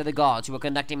the eyes of the guards who were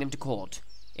conducting him to court.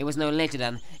 It was no later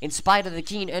than, in spite of the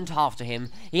keen urged after him,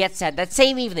 he had said that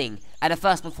same evening at a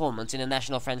first performance in the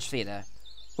National French Theatre,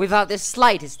 without the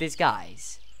slightest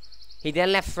disguise. He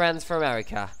then left France for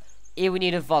America. Here we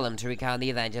need a volume to recount the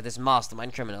event of this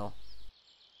mastermind criminal.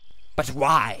 But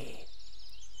why?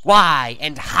 Why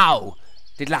and how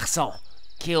did Larsan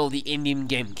kill the Indian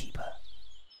gamekeeper?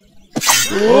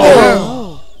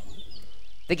 Oh!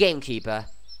 The gamekeeper,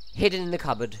 hidden in the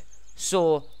cupboard,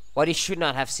 saw what he should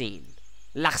not have seen.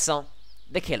 Larsan,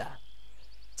 the killer.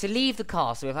 To leave the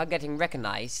castle without getting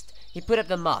recognized, he put up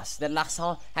the mask that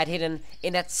Larsan had hidden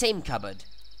in that same cupboard,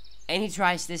 and he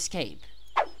tries to escape,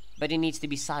 but he needs to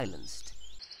be silenced.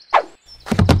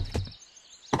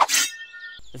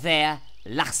 There,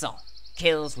 Larsan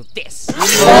kills with this.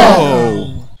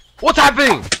 Oh! What's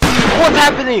happening? What's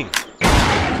happening?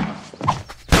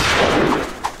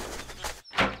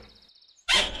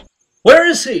 Where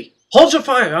is he? Hold your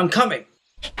fire, I'm coming.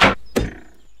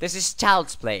 This is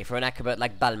child's play for an acrobat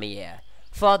like Balmeyer.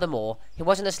 Furthermore, he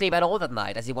wasn't asleep at all that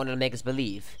night, as he wanted to make us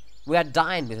believe. We had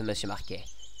dined with him, Monsieur Marquet,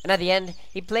 and at the end,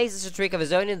 he plays us a trick of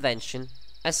his own invention,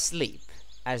 asleep,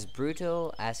 as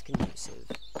brutal as conducive.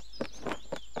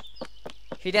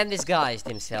 He then disguised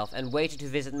himself and waited to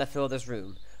visit Mathilda's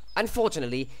room.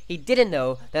 Unfortunately, he didn't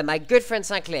know that my good friend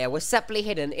St. Clair was separately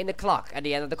hidden in the clock at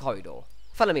the end of the corridor.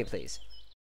 Follow me, please.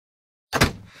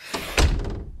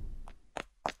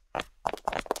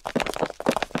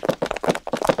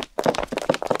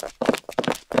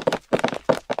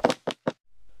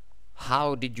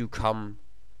 How did you come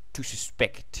to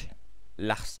suspect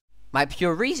Larsan? My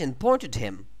pure reason pointed to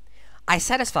him. I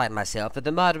satisfied myself that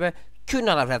the murderer could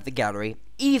not have left the gallery,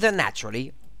 either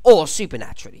naturally or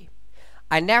supernaturally.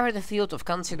 I narrowed the field of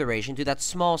consideration to that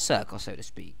small circle, so to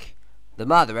speak. The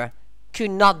murderer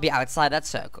could not be outside that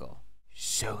circle.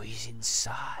 So he's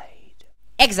inside.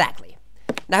 Exactly.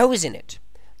 Now who was in it?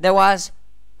 There was,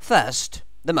 first,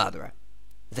 the murderer.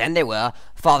 Then there were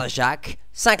Father Jacques,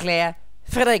 St. Clair,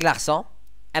 Frédéric Larsan,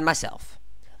 and myself.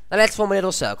 Now let's form a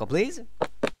little circle, please.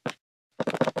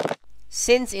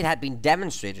 Since it had been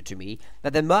demonstrated to me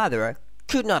that the murderer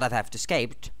could not have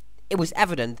escaped, it was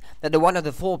evident that the one of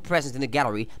the four present in the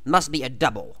gallery must be a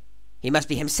double. He must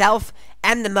be himself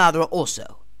and the murderer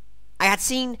also. I had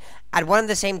seen, at one and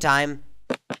the same time,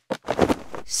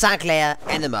 St. Clair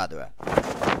and the murderer,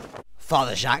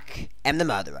 Father Jacques and the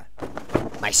murderer,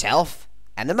 myself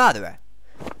and the murderer.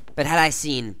 But had I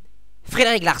seen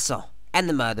Frédéric Larsan and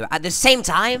the murderer at the same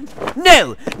time?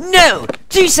 No! No!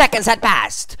 2 seconds had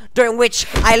passed, during which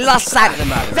I lost sight of the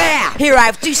murderer. There! He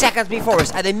arrived 2 seconds before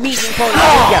us at the meeting point of the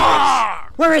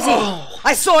galleries. Where is he?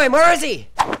 I saw him! Where is he?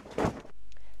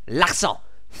 Larsan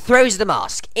throws the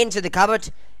mask into the cupboard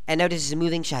and notices a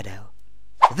moving shadow.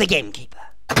 The gamekeeper.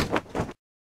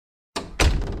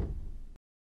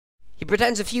 He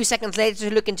pretends a few seconds later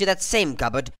to look into that same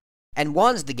cupboard and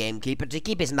warns the gamekeeper to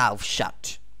keep his mouth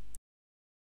shut.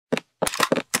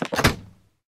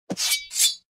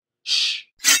 Shh.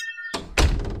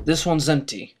 This one's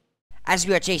empty. As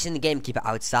we are chasing the gamekeeper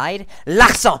outside,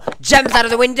 Larsan jumps out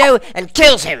of the window and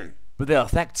kills him. But there are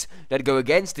facts that go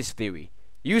against this theory.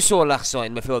 You saw Larsan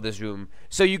in Mathilda's room,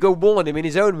 so you go warn him in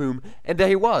his own room, and there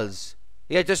he was.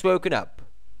 He had just woken up.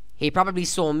 He probably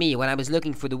saw me when I was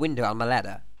looking through the window on my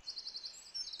ladder.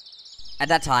 At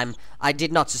that time, I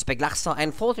did not suspect Larsan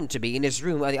and thought him to be in his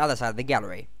room on the other side of the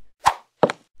gallery.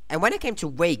 And when I came to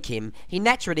wake him, he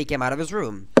naturally came out of his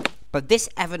room. But this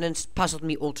evidence puzzled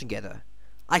me altogether.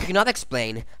 I could not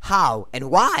explain how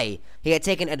and why he had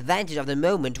taken advantage of the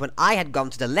moment when I had gone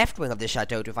to the left wing of the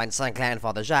chateau to find Sinclair and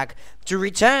Father Jacques to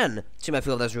return to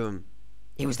Mathilda's room.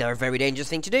 It was there a very dangerous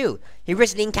thing to do. He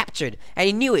risked being captured, and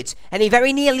he knew it, and he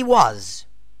very nearly was.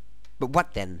 But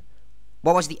what then?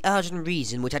 What was the urgent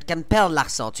reason which had compelled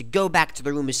Larsan to go back to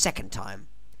the room a second time?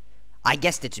 I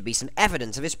guessed it to be some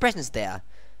evidence of his presence there.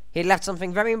 He had left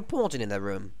something very important in the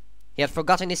room. He had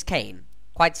forgotten his cane,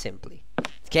 quite simply.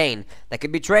 The cane that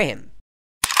could betray him.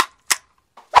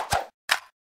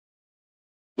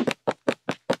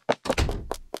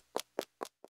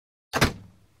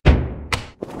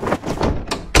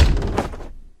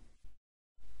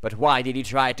 But why did he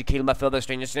try to kill Mathilda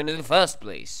Stangerson in the first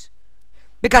place?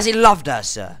 Because he loved her,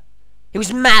 sir. He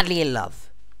was madly in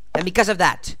love. And because of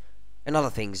that, and other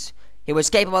things, he was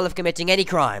capable of committing any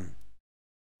crime.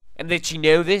 And did she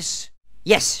know this?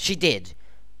 Yes, she did.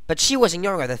 But she was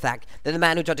ignoring the fact that the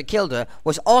man who tried to kill her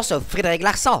was also Frédéric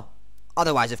Larsan.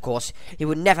 Otherwise, of course, he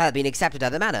would never have been accepted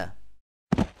at the manor.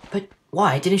 But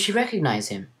why didn't she recognize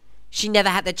him? She never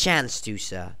had the chance to,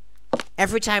 sir.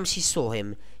 Every time she saw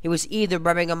him, he was either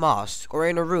wearing a mask or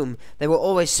in a room there were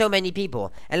always so many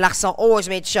people, and Larsan always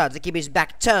made sure to keep his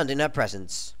back turned in her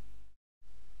presence.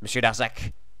 Monsieur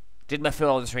Darzac, did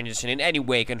Mathilda Stangerson in any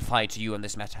way confide to you on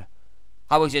this matter?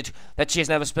 How is it that she has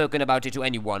never spoken about it to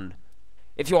anyone?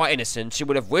 If you are innocent, she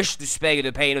would have wished to spare you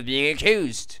the pain of being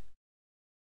accused.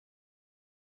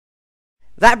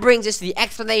 That brings us to the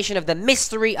explanation of the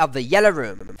mystery of the Yellow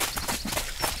Room.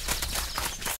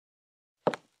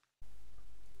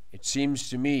 It seems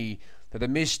to me that the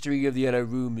mystery of the Yellow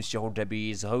Room, Monsieur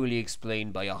Rouletabille, is wholly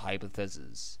explained by your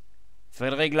hypothesis.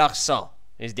 Frédéric Larsan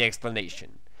is the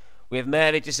explanation. We have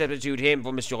managed to substitute him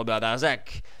for Monsieur Robert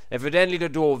Darzac. Evidently the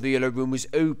door of the Yellow Room was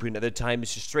open at the time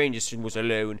Mr. Stangerson was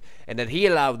alone, and that he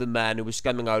allowed the man who was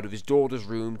coming out of his daughter's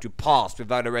room to pass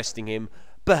without arresting him,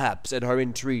 perhaps at her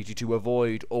entreaty to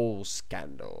avoid all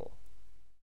scandal.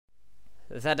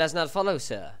 That does not follow,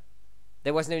 sir.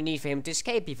 There was no need for him to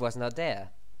escape if he was not there.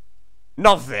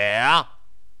 Not there?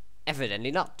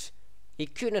 Evidently not. He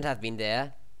could not have been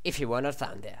there if he were not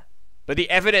found there. But the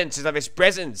evidence is of his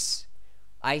presence.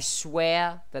 I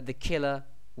swear that the killer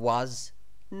was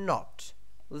not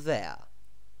there.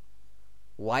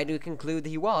 Why do you conclude that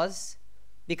he was?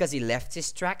 Because he left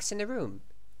his tracks in the room.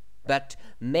 But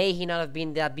may he not have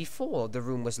been there before the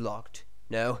room was locked?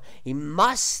 No, he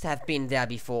must have been there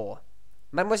before.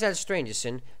 Mademoiselle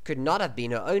Stangerson could not have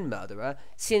been her own murderer,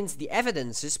 since the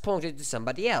evidences pointed to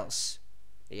somebody else.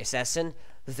 The assassin,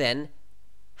 then,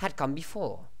 had come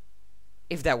before.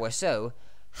 If that were so,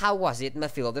 how was it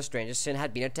Mathilda Stangerson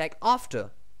had been attacked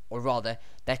after? Or rather,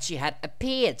 that she had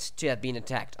appeared to have been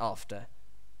attacked after?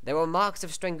 There were marks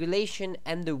of strangulation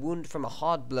and the wound from a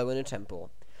hard blow in the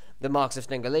temple. The marks of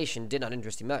strangulation did not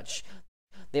interest him much.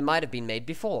 They might have been made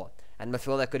before, and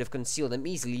Mathilda could have concealed them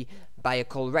easily by a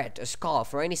collet, a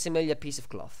scarf, or any similar piece of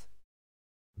cloth.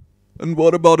 And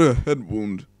what about her head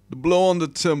wound? The blow on the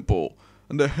temple,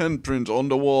 and the handprint on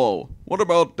the wall. What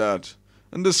about that?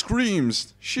 And the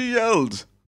screams. She yelled.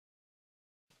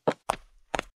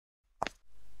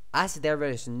 As there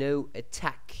is no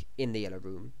attack in the Yellow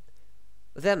Room,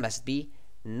 there must be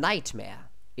nightmare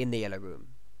in the Yellow Room.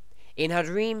 In her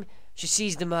dream, she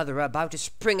sees the murderer about to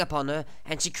spring upon her,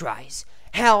 and she cries,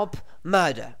 "Help!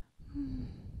 Murder!"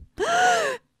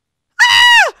 Help!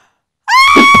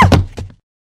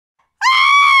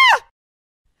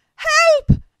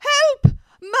 Help!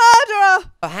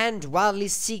 Murderer! Her hand wildly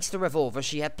seeks the revolver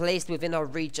she had placed within her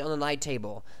reach on the night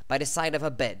table, by the side of her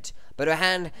bed, but her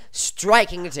hand,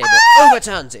 striking the table,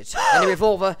 overturns it, and the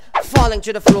revolver, falling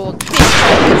to the floor,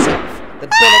 discharges itself, the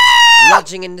bullet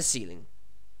lodging in the ceiling.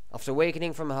 After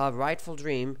awakening from her rightful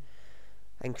dream,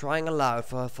 and crying aloud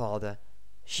for her father,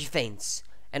 she faints,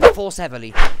 and falls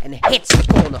heavily, and hits the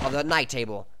corner of the night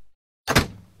table.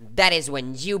 That is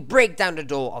when you break down the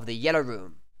door of the Yellow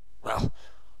Room. Well,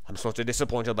 I'm sort of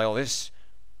disappointed by all this.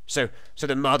 So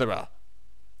the murderer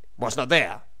was not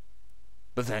there.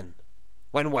 But then,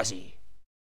 when was he?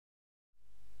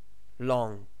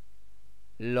 Long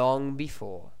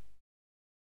before.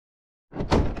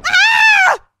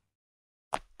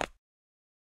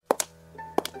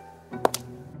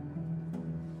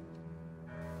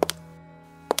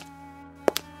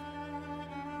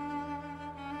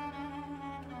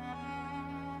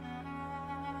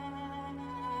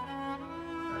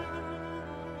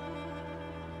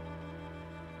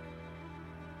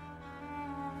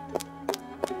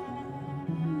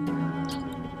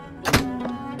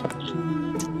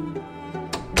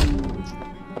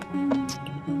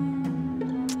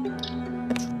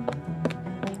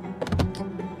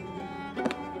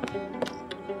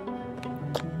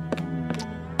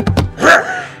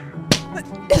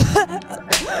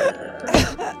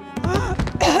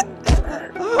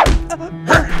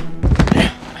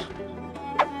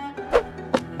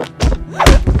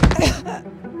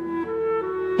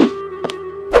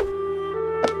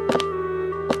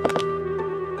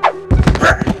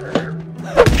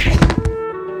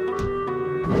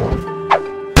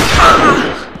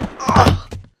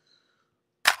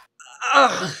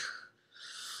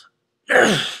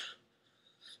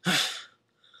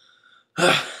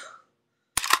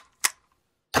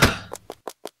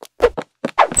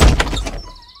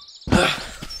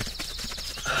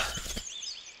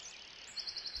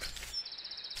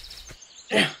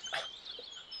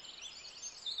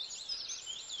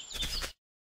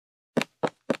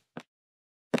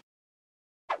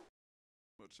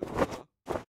 Matilda.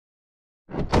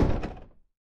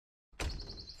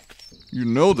 You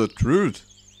know the truth.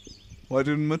 Why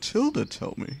didn't Matilda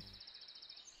tell me?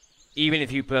 Even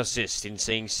if you persist in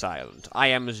staying silent, I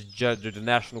am, as judge of the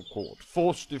National Court,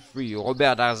 forced to free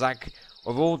Robert Darzac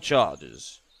of all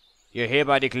charges. You are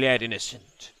hereby declared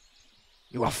innocent.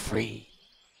 You are free.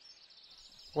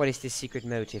 What is this secret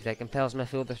motive that compels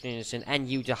Matilda Stangerson and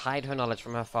you to hide her knowledge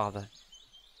from her father?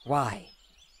 Why?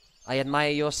 I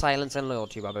admire your silence and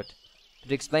loyalty, Robert. But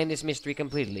to explain this mystery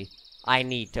completely, I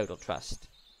need total trust.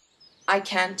 I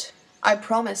can't. I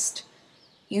promised.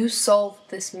 You solved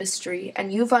this mystery,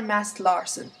 and you've unmasked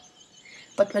Larson.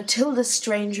 But Matilda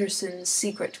Stangerson's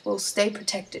secret will stay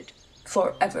protected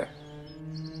forever.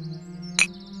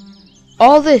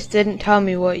 All this didn't tell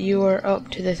me what you were up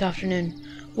to this afternoon.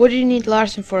 What did you need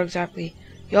Larson for exactly?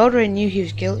 You already knew he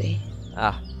was guilty.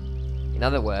 In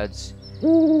other words,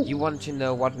 you want to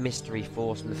know what mystery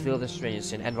forced Matilda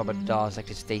Stangerson and Robert Darzac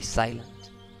to stay silent?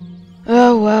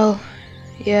 Oh, well,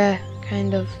 yeah,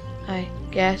 kind of, I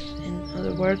guess, in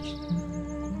other words.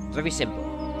 It's very simple,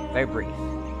 very brief.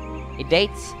 It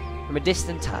dates from a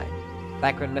distant time,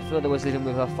 back when Matilda was living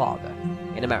with her father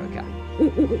in America.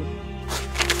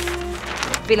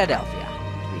 Philadelphia,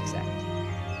 to be exact.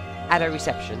 At her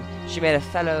reception, she met a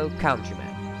fellow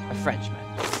countryman, a Frenchman,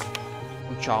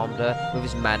 who charmed her with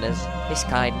his manners, his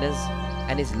kindness,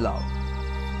 and his love.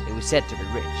 He was said to be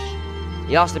rich.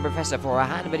 He asked the professor for her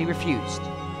hand, but he refused.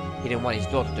 He didn't want his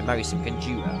daughter to marry some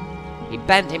conjurer. He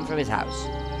banned him from his house.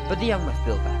 But the young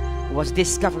Matilda, who was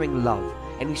discovering love,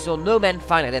 and who saw no man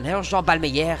finer than Herr Jean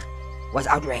Balmeyer, was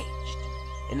outraged.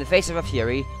 In the face of her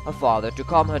fury, her father, to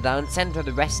calm her down, sent her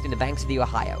to rest in the banks of the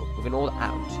Ohio with an old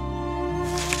aunt.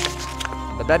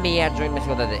 But Balmeyer joined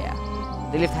Matilda there.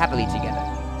 They lived happily together.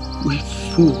 We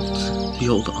fooled the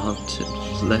old aunt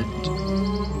and fled.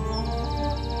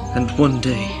 And one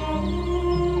day,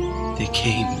 they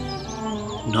came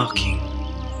knocking.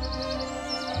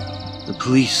 The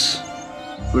police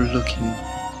were looking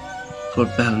for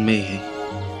Balmeyer.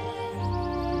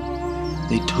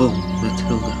 They told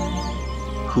Matilda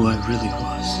who I really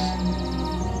was.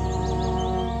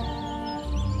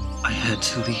 I had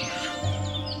to leave.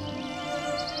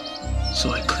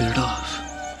 So I cleared off.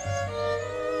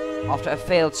 After a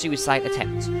failed suicide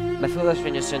attempt, Matilda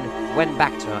Stangerson went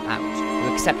back to her aunt,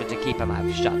 who accepted to keep her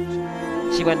mouth shut.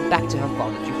 She went back to her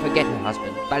father to forget her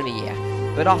husband, Balmeyer,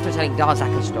 but after telling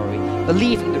Darzac her story,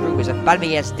 believing the rumors of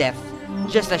Balmeyer's death,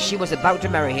 just as she was about to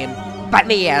marry him,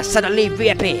 Balmeyer suddenly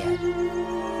reappeared.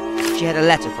 She had a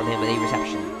letter from him at the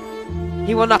reception.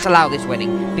 He will not allow this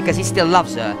wedding because he still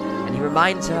loves her, and he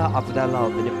reminds her of their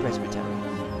love in the presbytery.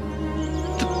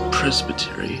 The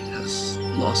presbytery has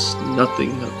lost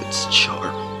nothing of its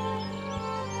charm,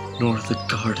 nor the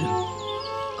garden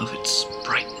of its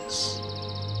brightness.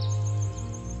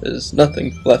 There's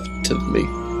nothing left of me.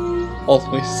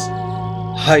 Always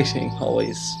hiding,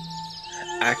 always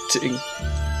acting,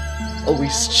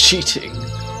 always cheating,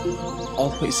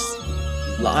 always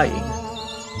lying.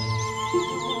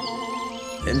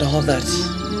 And all that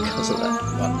because of that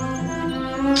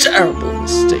one terrible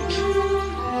mistake.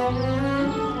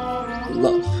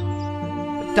 Love.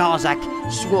 But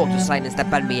Darzac swore to silence the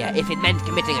Balmeyer if it meant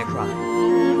committing a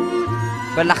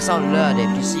crime. But Larsan lured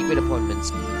him to secret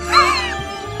appointments.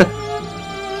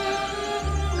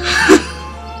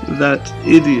 That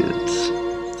idiot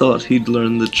thought he'd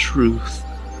learn the truth,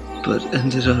 but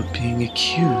ended up being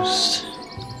accused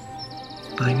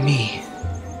by me.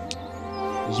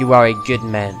 You are a good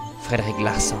man, Frederic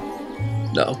Larsan.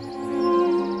 No.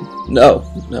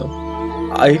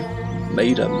 I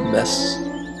made a mess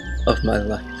of my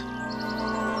life.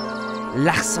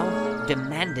 Larsan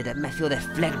demanded that Matilda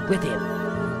fled with him,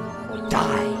 or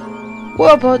die.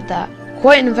 What about that?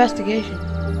 Quite an investigation.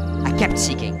 I kept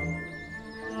seeking.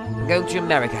 I'm going to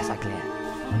America, Sinclair.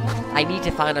 I need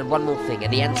to find out one more thing,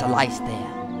 and the answer lies there.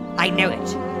 I know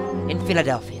it. In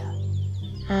Philadelphia.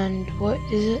 And what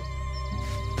is it?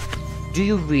 Do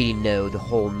you really know the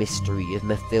whole mystery of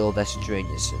Matilda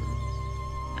Stangerson?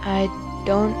 I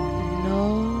don't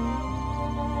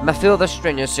know. Matilda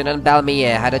Stangerson and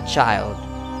Balmeyer had a child.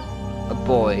 A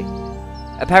boy.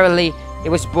 Apparently, it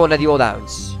was born at the old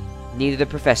aunt's. Neither the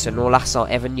professor nor Larsan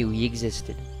ever knew he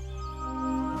existed.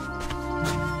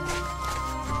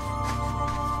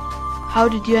 How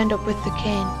did you end up with the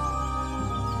cane?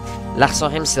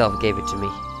 Larsan himself gave it to me.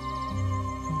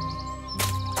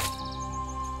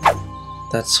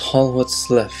 That's all what's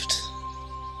left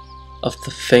of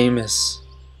the famous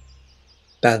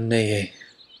Balmeyer.